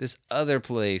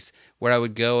place where I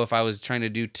would go if I was trying to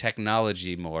do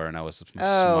technology more and I was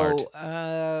smart.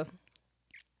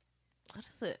 What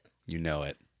is it? You know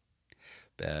it.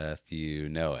 Beth, you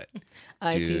know it.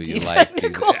 ITT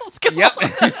Technical School. Yep.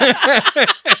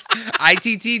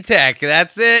 ITT Tech.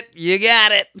 That's it. You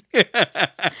got it.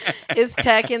 Is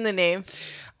tech in the name?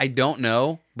 I don't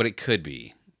know, but it could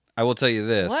be. I will tell you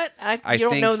this. What? You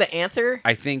don't know the answer?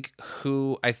 I think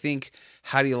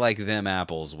How Do You Like Them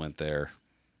Apples went there.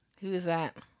 Who is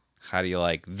that? How do you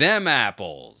like them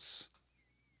apples?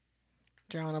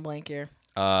 Drawing a blank here.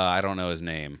 I don't know his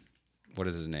name. What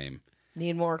is his name?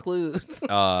 Need more clues.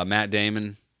 Matt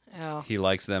Damon. Oh. He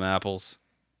likes them apples.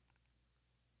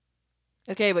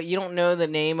 Okay, but you don't know the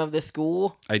name of the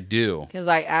school? I do. Because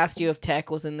I asked you if tech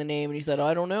was in the name, and you said,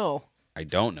 I don't know. I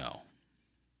don't know.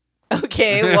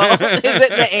 Okay, well, is it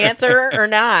the answer or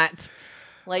not?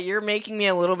 Like, you're making me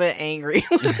a little bit angry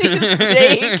with these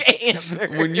fake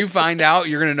answers. When you find out,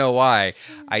 you're going to know why.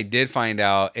 I did find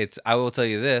out. I will tell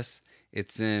you this.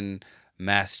 It's in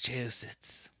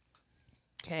Massachusetts.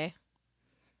 Okay.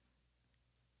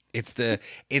 It's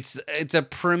a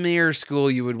premier school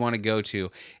you would want to go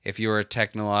to if you were a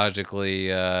technologically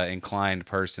inclined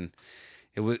person.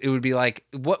 It would be like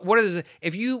what is it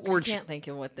if you were? I can't think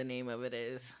of what the name of it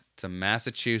is. It's a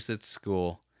Massachusetts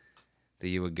school that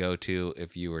you would go to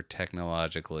if you were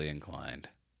technologically inclined.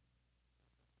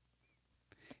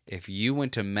 If you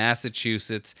went to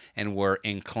Massachusetts and were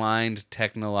inclined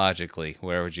technologically,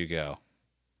 where would you go?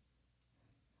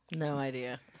 No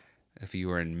idea. If you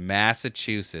were in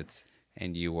Massachusetts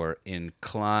and you were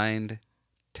inclined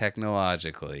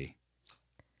technologically,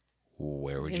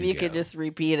 where would you go? If you could just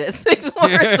repeat it 6 more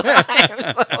times,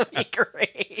 that would be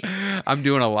great. I'm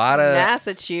doing a lot of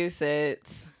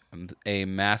Massachusetts. a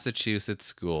Massachusetts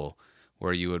school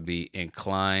where you would be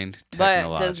inclined But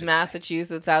technologically. does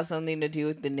Massachusetts have something to do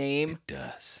with the name? It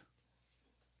does.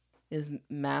 Is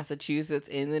Massachusetts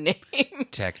in the name?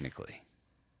 Technically.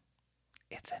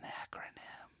 It's an acronym.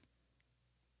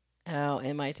 Oh,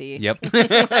 MIT. Yep.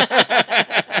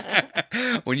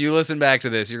 When you listen back to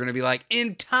this, you're going to be like,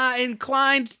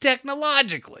 inclined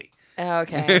technologically.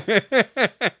 Okay.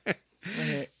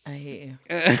 I hate you.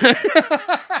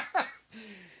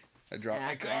 I dropped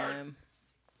my card. Acronym.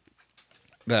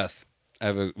 Beth, I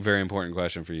have a very important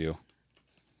question for you.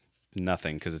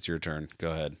 Nothing, because it's your turn.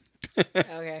 Go ahead.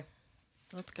 Okay.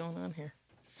 What's going on here?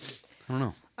 I don't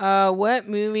know. What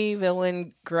movie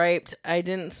villain griped, I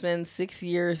didn't spend 6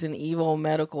 years in evil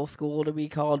medical school to be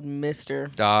called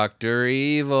Mr. Dr.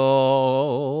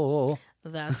 Evil.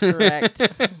 That's correct.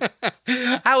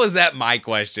 How is that my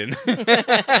question?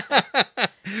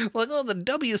 Like, oh, the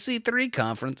WC3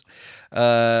 conference.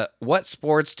 What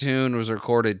sports tune was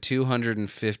recorded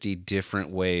 250 different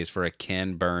ways for a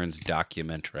Ken Burns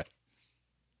documentary?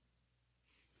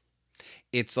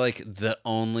 It's like the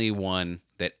only one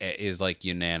that is like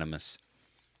unanimous.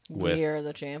 We are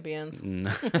the champions.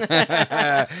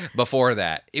 Before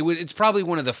that, it's probably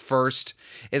one of the first.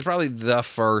 It's probably the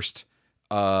first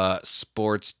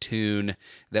sports tune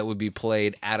that would be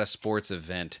played at a sports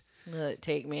event.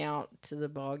 Take me out to the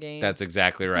ball game. That's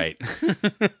exactly right.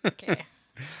 Okay.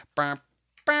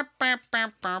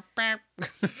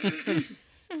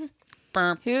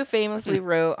 Who famously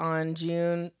wrote on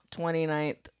June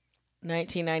 29th,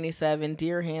 1997,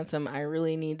 Dear Handsome, I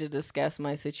really need to discuss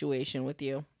my situation with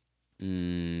you.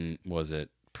 Was it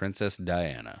Princess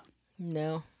Diana?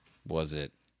 No. Was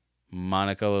it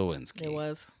Monica Lewinsky? It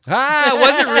was. Ah,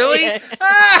 was it really?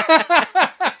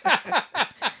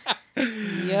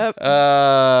 Yep.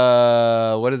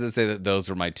 What does it say that those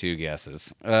were my two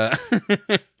guesses?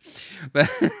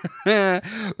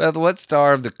 Beth, what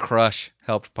star of The Crush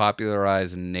helped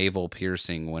popularize navel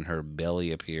piercing when her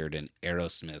belly appeared in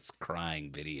Aerosmith's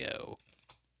Crying video?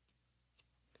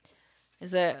 Is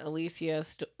that Alicia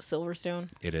Silverstone?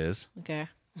 It is. Okay.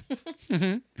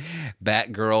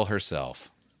 Batgirl herself.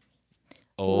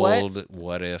 Old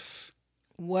What If.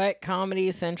 What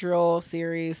Comedy Central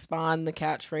series spawned the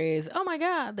catchphrase, oh my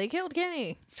God, they killed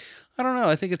Kenny? I don't know.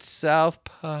 I think it's South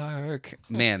Park.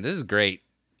 Man, this is great.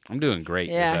 I'm doing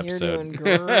great this episode.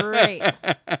 You're doing great.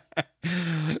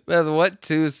 Beth, what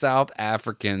two South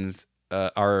Africans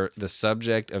are the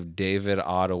subject of David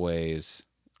Ottaway's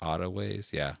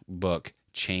book,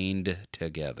 Chained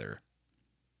Together?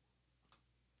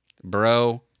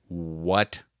 Bro,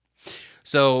 what?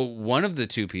 So one of the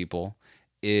two people,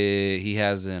 he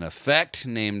has an effect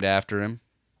named after him.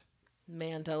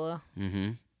 Mandela.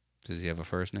 Mm-hmm. Does he have a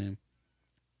first name?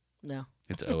 No.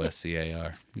 It's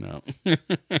OSCAR. No.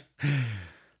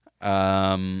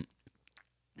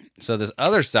 So this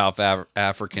other South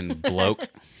African bloke.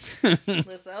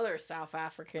 This other South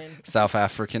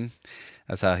African.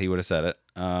 That's how he would have said it.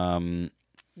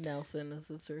 Nelson is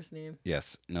his first name.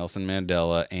 Yes, Nelson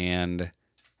Mandela, and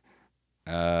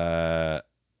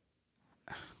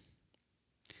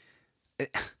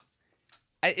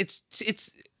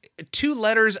it's two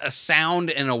letters, a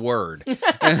sound, and a word.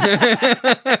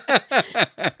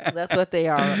 That's what they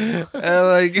are.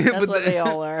 That's what they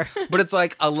all are. But it's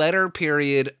like a letter,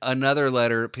 period, another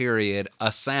letter, period,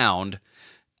 a sound,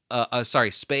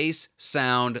 space,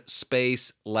 sound,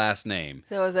 space, last name.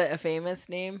 So is it a famous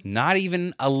name? Not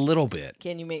even a little bit.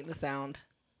 Can you make the sound?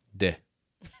 Duh.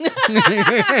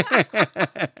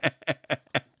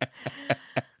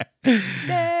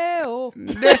 No.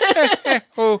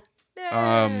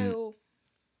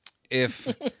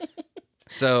 If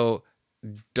so,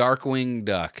 Darkwing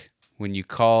Duck. When you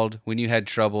had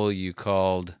trouble, you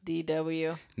called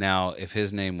DW. Now, if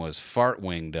his name was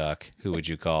Fartwing Duck, who would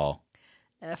you call?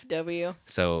 FW.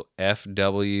 So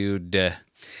FW.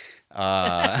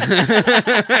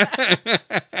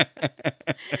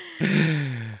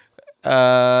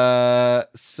 So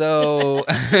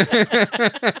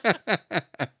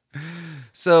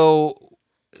so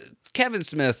Kevin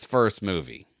Smith's first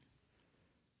movie.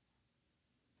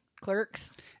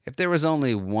 Clerks. If there was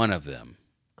only one of them.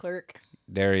 Clerk.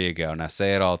 There you go. Now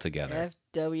say it all together.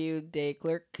 F.W. Day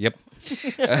Clerk. Yep.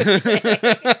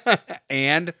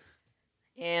 And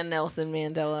Nelson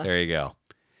Mandela. there you go.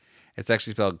 It's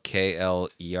actually spelled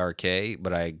Klerk,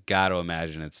 but I got to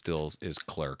imagine it still is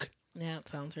clerk. Yeah, it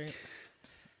sounds right.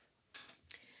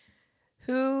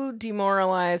 Who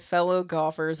demoralized fellow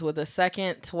golfers with a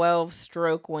second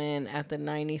 12-stroke win at the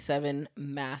 97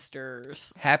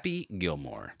 Masters? Happy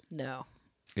Gilmore. No.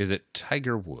 Is it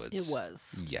Tiger Woods? It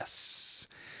was. Yes.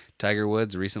 Tiger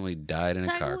Woods recently died in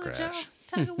a car Woods, crash.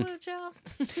 y'all. Tiger Woods, y'all.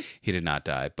 He did not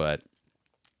die, but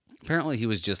apparently he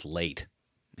was just late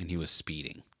and he was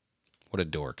speeding. What a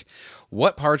dork.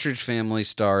 What Partridge Family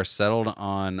star settled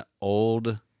on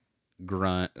old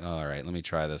grunt? All right, let me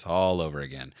try this all over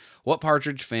again. What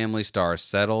Partridge Family star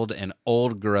settled an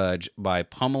old grudge by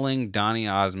pummeling Donny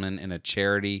Osmond in a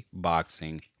charity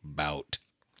boxing bout?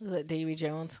 Is it Davy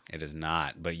Jones? It is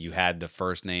not, but you had the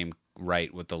first name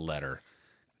right with the letter.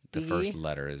 The D? first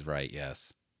letter is right,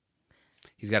 yes.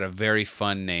 He's got a very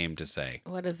fun name to say.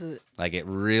 What is it? Like it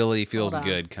really feels Hold on.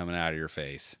 good coming out of your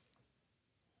face.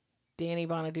 Danny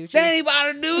Bonaducci? Danny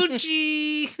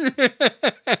Bonaducci!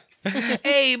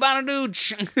 Hey,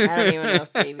 Bonaducci! I don't even know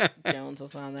if Davy Jones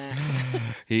was on that.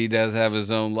 He does have his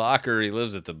own locker. He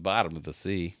lives at the bottom of the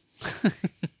sea.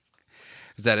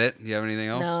 Is that it? Do you have anything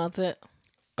else? No, that's it.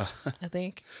 I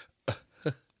think.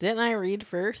 Didn't I read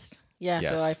first? Yeah,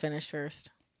 Yes. so I finished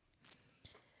first.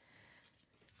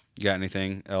 You got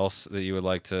anything else that you would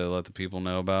like to let the people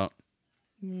know about?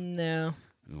 No.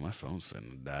 Ooh, my phone's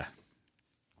finna die.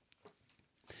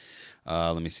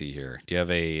 Let me see here. Do you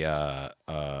have a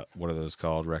what are those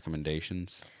called?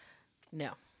 Recommendations?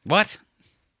 No. What?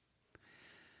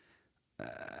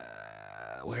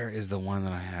 Where is the one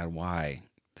that I had? Why?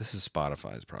 This is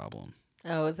Spotify's problem.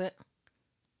 Oh, is it?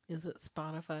 Is it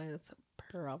Spotify? That's a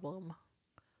problem.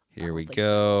 Here we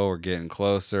go. We're getting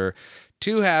closer.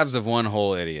 Two halves of one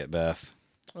whole idiot, Beth.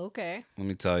 Okay. Let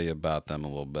me tell you about them a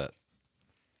little bit.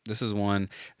 This is one.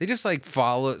 They just like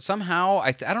follow somehow.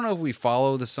 I don't know if we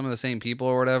follow some of the same people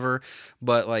or whatever,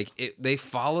 but like they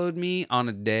followed me on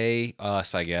a day.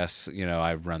 Us, I guess. You know,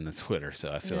 I run the Twitter,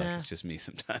 so I feel like it's just me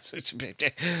sometimes. That's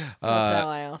how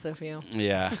I also feel.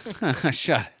 Yeah.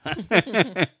 Shut up.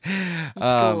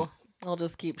 Cool. I'll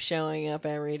just keep showing up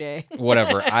every day.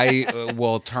 Whatever. I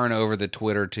will turn over the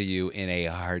Twitter to you in a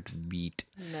heartbeat.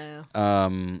 No.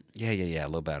 Yeah.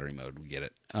 Low battery mode. We get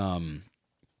it.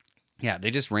 Yeah,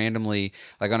 they just randomly,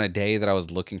 like on a day that I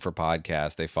was looking for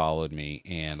podcasts, they followed me,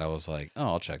 and I was like, oh,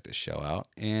 I'll check this show out,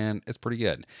 and it's pretty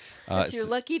good. It's your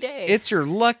lucky day. It's your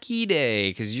lucky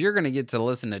day, because you're going to get to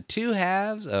listen to two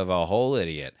halves of a whole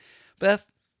idiot. Beth,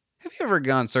 have you ever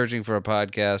gone searching for a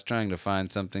podcast, trying to find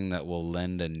something that will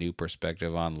lend a new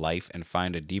perspective on life and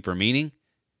find a deeper meaning?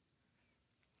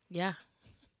 Yeah.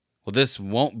 Well, this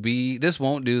won't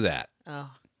do that.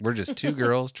 Oh. We're just two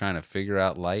girls trying to figure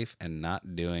out life and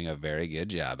not doing a very good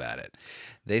job at it.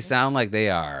 They sound like they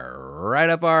are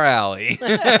right up our alley.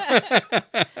 And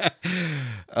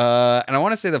I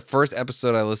want to say the first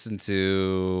episode I listened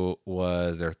to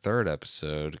was their third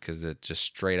episode because it just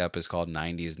straight up is called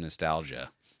 90s Nostalgia.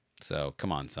 So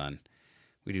come on, son.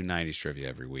 We do 90s trivia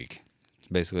every week. It's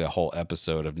basically a whole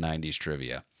episode of 90s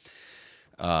trivia.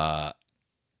 And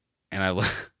I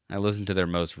listened to their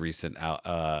most recent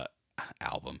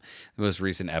album. The most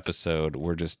recent episode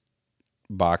were just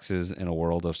boxes in a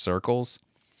world of circles.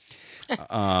 It's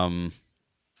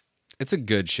a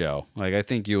good show. Like, I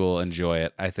think you will enjoy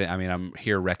it. I'm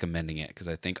here recommending it because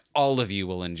I think all of you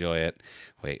will enjoy it.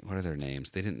 Wait, what are their names?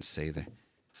 They didn't say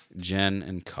Jen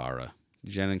and Kara.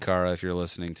 Jen and Kara, if you're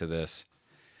listening to this,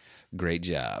 great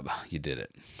job. You did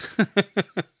it.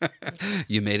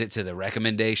 You made it to the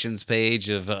recommendations page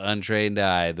of Untrained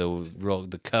Eye,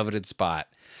 the coveted spot.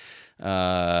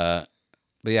 But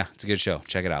yeah, it's a good show.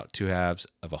 Check it out. Two halves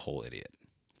of a whole idiot.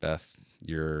 Beth,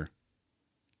 your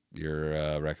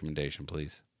recommendation,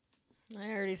 please. I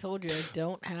already told you I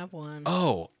don't have one.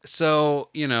 Oh, so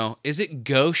is it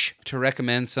gauche to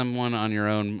recommend someone on your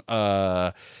own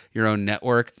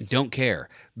network? Don't care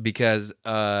because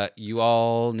you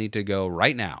all need to go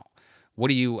right now.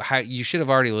 You should have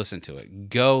already listened to it.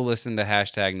 Go listen to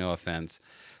 #NoOffense.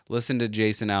 Listen to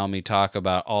Jason Alme talk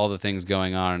about all the things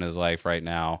going on in his life right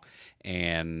now,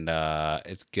 and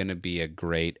it's gonna be a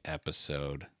great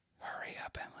episode. Hurry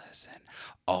up and listen. listen.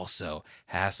 Also,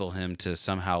 hassle him to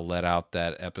somehow let out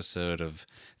that episode of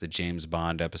the James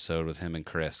Bond episode with him and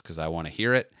Chris, because I want to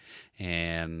hear it.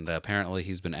 And apparently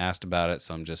he's been asked about it,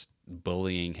 so I'm just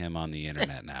bullying him on the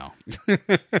internet now.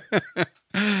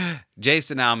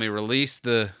 Jason Almy, release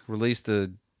the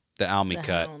Almy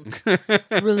cut.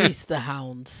 Release the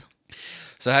hounds.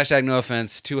 So hashtag no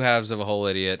offense, 2 halves of a whole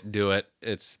idiot. Do it.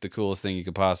 It's the coolest thing you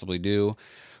could possibly do.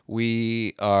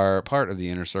 We are part of the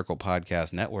Inner Circle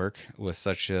Podcast Network with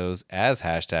such shows as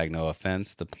hashtag no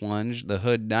offense, The Plunge, The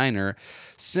Hood Diner,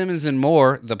 Simmons and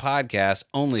More, the podcast,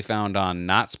 only found on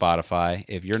not Spotify.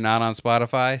 If you're not on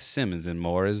Spotify, Simmons and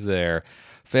More is there.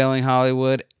 Failing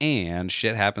Hollywood, and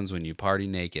Shit Happens When You Party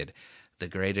Naked. The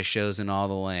greatest shows in all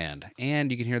the land.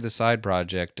 And you can hear the side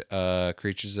project,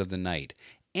 Creatures of the Night.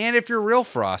 And if you're real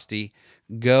frosty,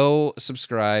 go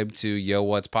subscribe to Yo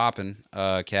What's Poppin',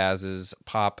 Kaz's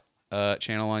pop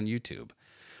channel on YouTube.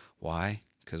 Why?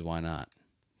 Because why not?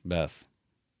 Beth.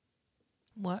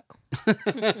 What?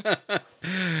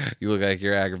 You look like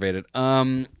you're aggravated.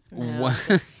 No,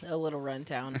 a little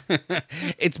rundown.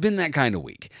 It's been that kind of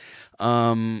week.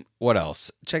 What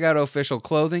else? Check out Official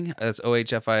Clothing. That's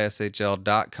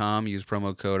ohfishl.com. Use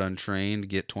promo code Untrained.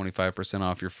 Get 25%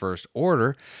 off your first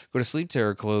order. Go to Sleep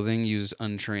Terror Clothing. Use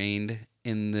Untrained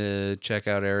in the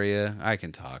checkout area. I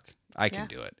can talk. I can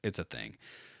do it. It's a thing.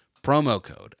 Promo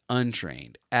code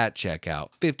Untrained at checkout.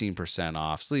 15%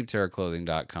 off.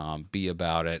 SleepTerrorClothing.com. Be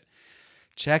about it.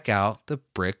 Check out the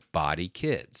Brick Body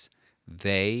Kids.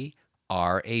 They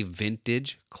are a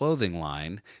vintage clothing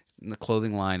line. The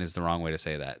clothing line is the wrong way to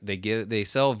say that. They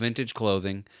sell vintage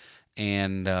clothing,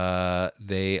 and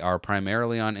they are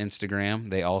primarily on Instagram.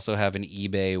 They also have an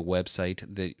eBay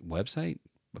website.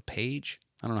 A page?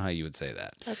 I don't know how you would say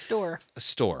that. A store. A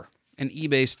store. An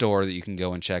eBay store that you can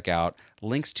go and check out.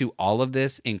 Links to all of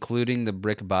this, including the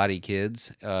Brick Body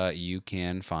Kids, you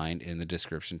can find in the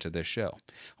description to this show.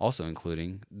 Also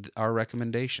including our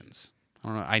recommendations. I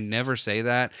don't know. I never say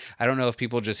that. I don't know if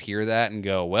people just hear that and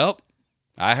go, well,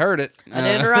 I heard it. I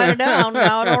didn't write it down.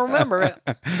 Now I don't remember it.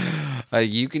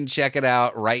 You can check it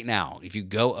out right now. If you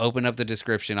go open up the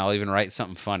description, I'll even write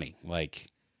something funny. Like,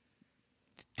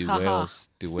 do whales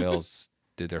do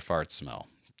their farts smell?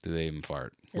 Do they even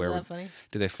fart? Is that funny?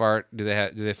 Do they fart? Do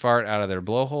they fart out of their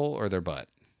blowhole or their butt?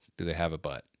 Do they have a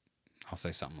butt? I'll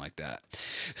say something like that.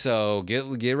 So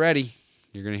get ready.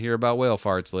 You're gonna hear about whale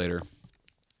farts later.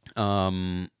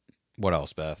 What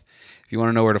else, Beth? If you want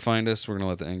to know where to find us, we're going to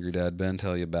let the Angry Dad Ben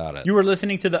tell you about it. You are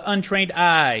listening to The Untrained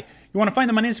Eye. You want to find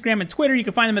them on Instagram and Twitter, you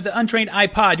can find them at The Untrained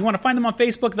iPod. You want to find them on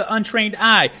Facebook, The Untrained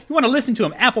Eye. You want to listen to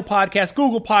them, Apple Podcasts,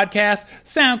 Google Podcasts,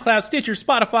 SoundCloud, Stitcher,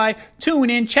 Spotify,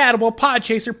 TuneIn, Chattable,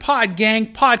 Podchaser,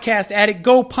 Podgang, Podcast Addict,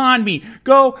 Go Pond Me.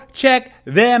 Go check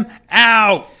them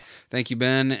out. Thank you,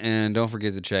 Ben, and don't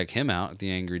forget to check him out at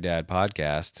the Angry Dad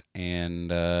Podcast.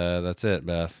 And that's it,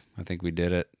 Beth. I think we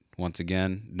did it. Once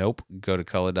again, nope. Go to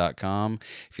Cullah.com.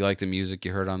 If you like the music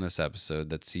you heard on this episode,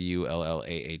 that's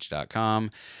CULLAH.com.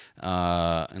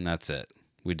 And that's it.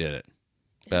 We did it.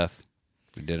 Beth,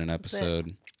 we did an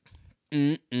episode.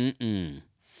 Do you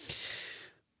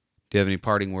have any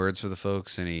parting words for the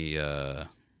folks? Any No.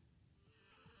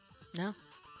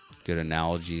 good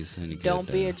analogies? Any Don't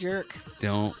good, be a jerk.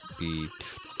 Don't be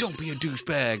a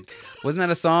douchebag. Wasn't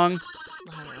that a song?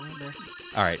 I don't remember.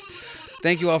 All right.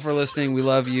 Thank you all for listening. We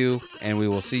love you, and we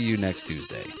will see you next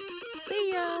Tuesday.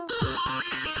 See ya.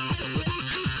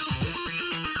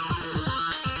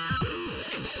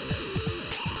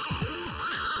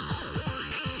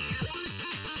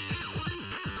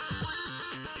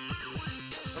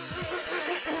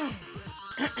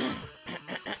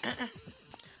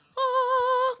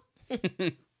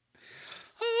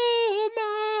 Oh,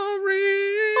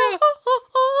 Maria.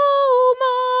 Oh,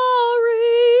 Maria.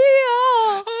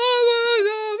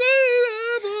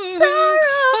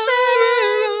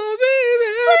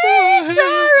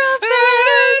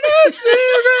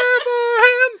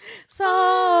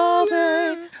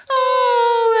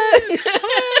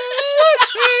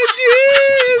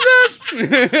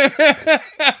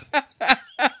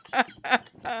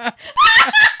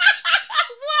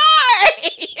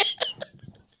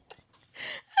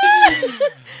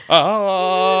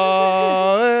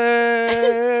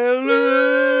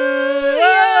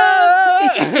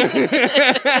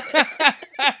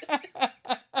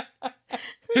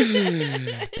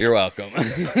 You're welcome.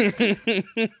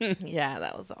 Yeah,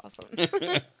 that was awesome.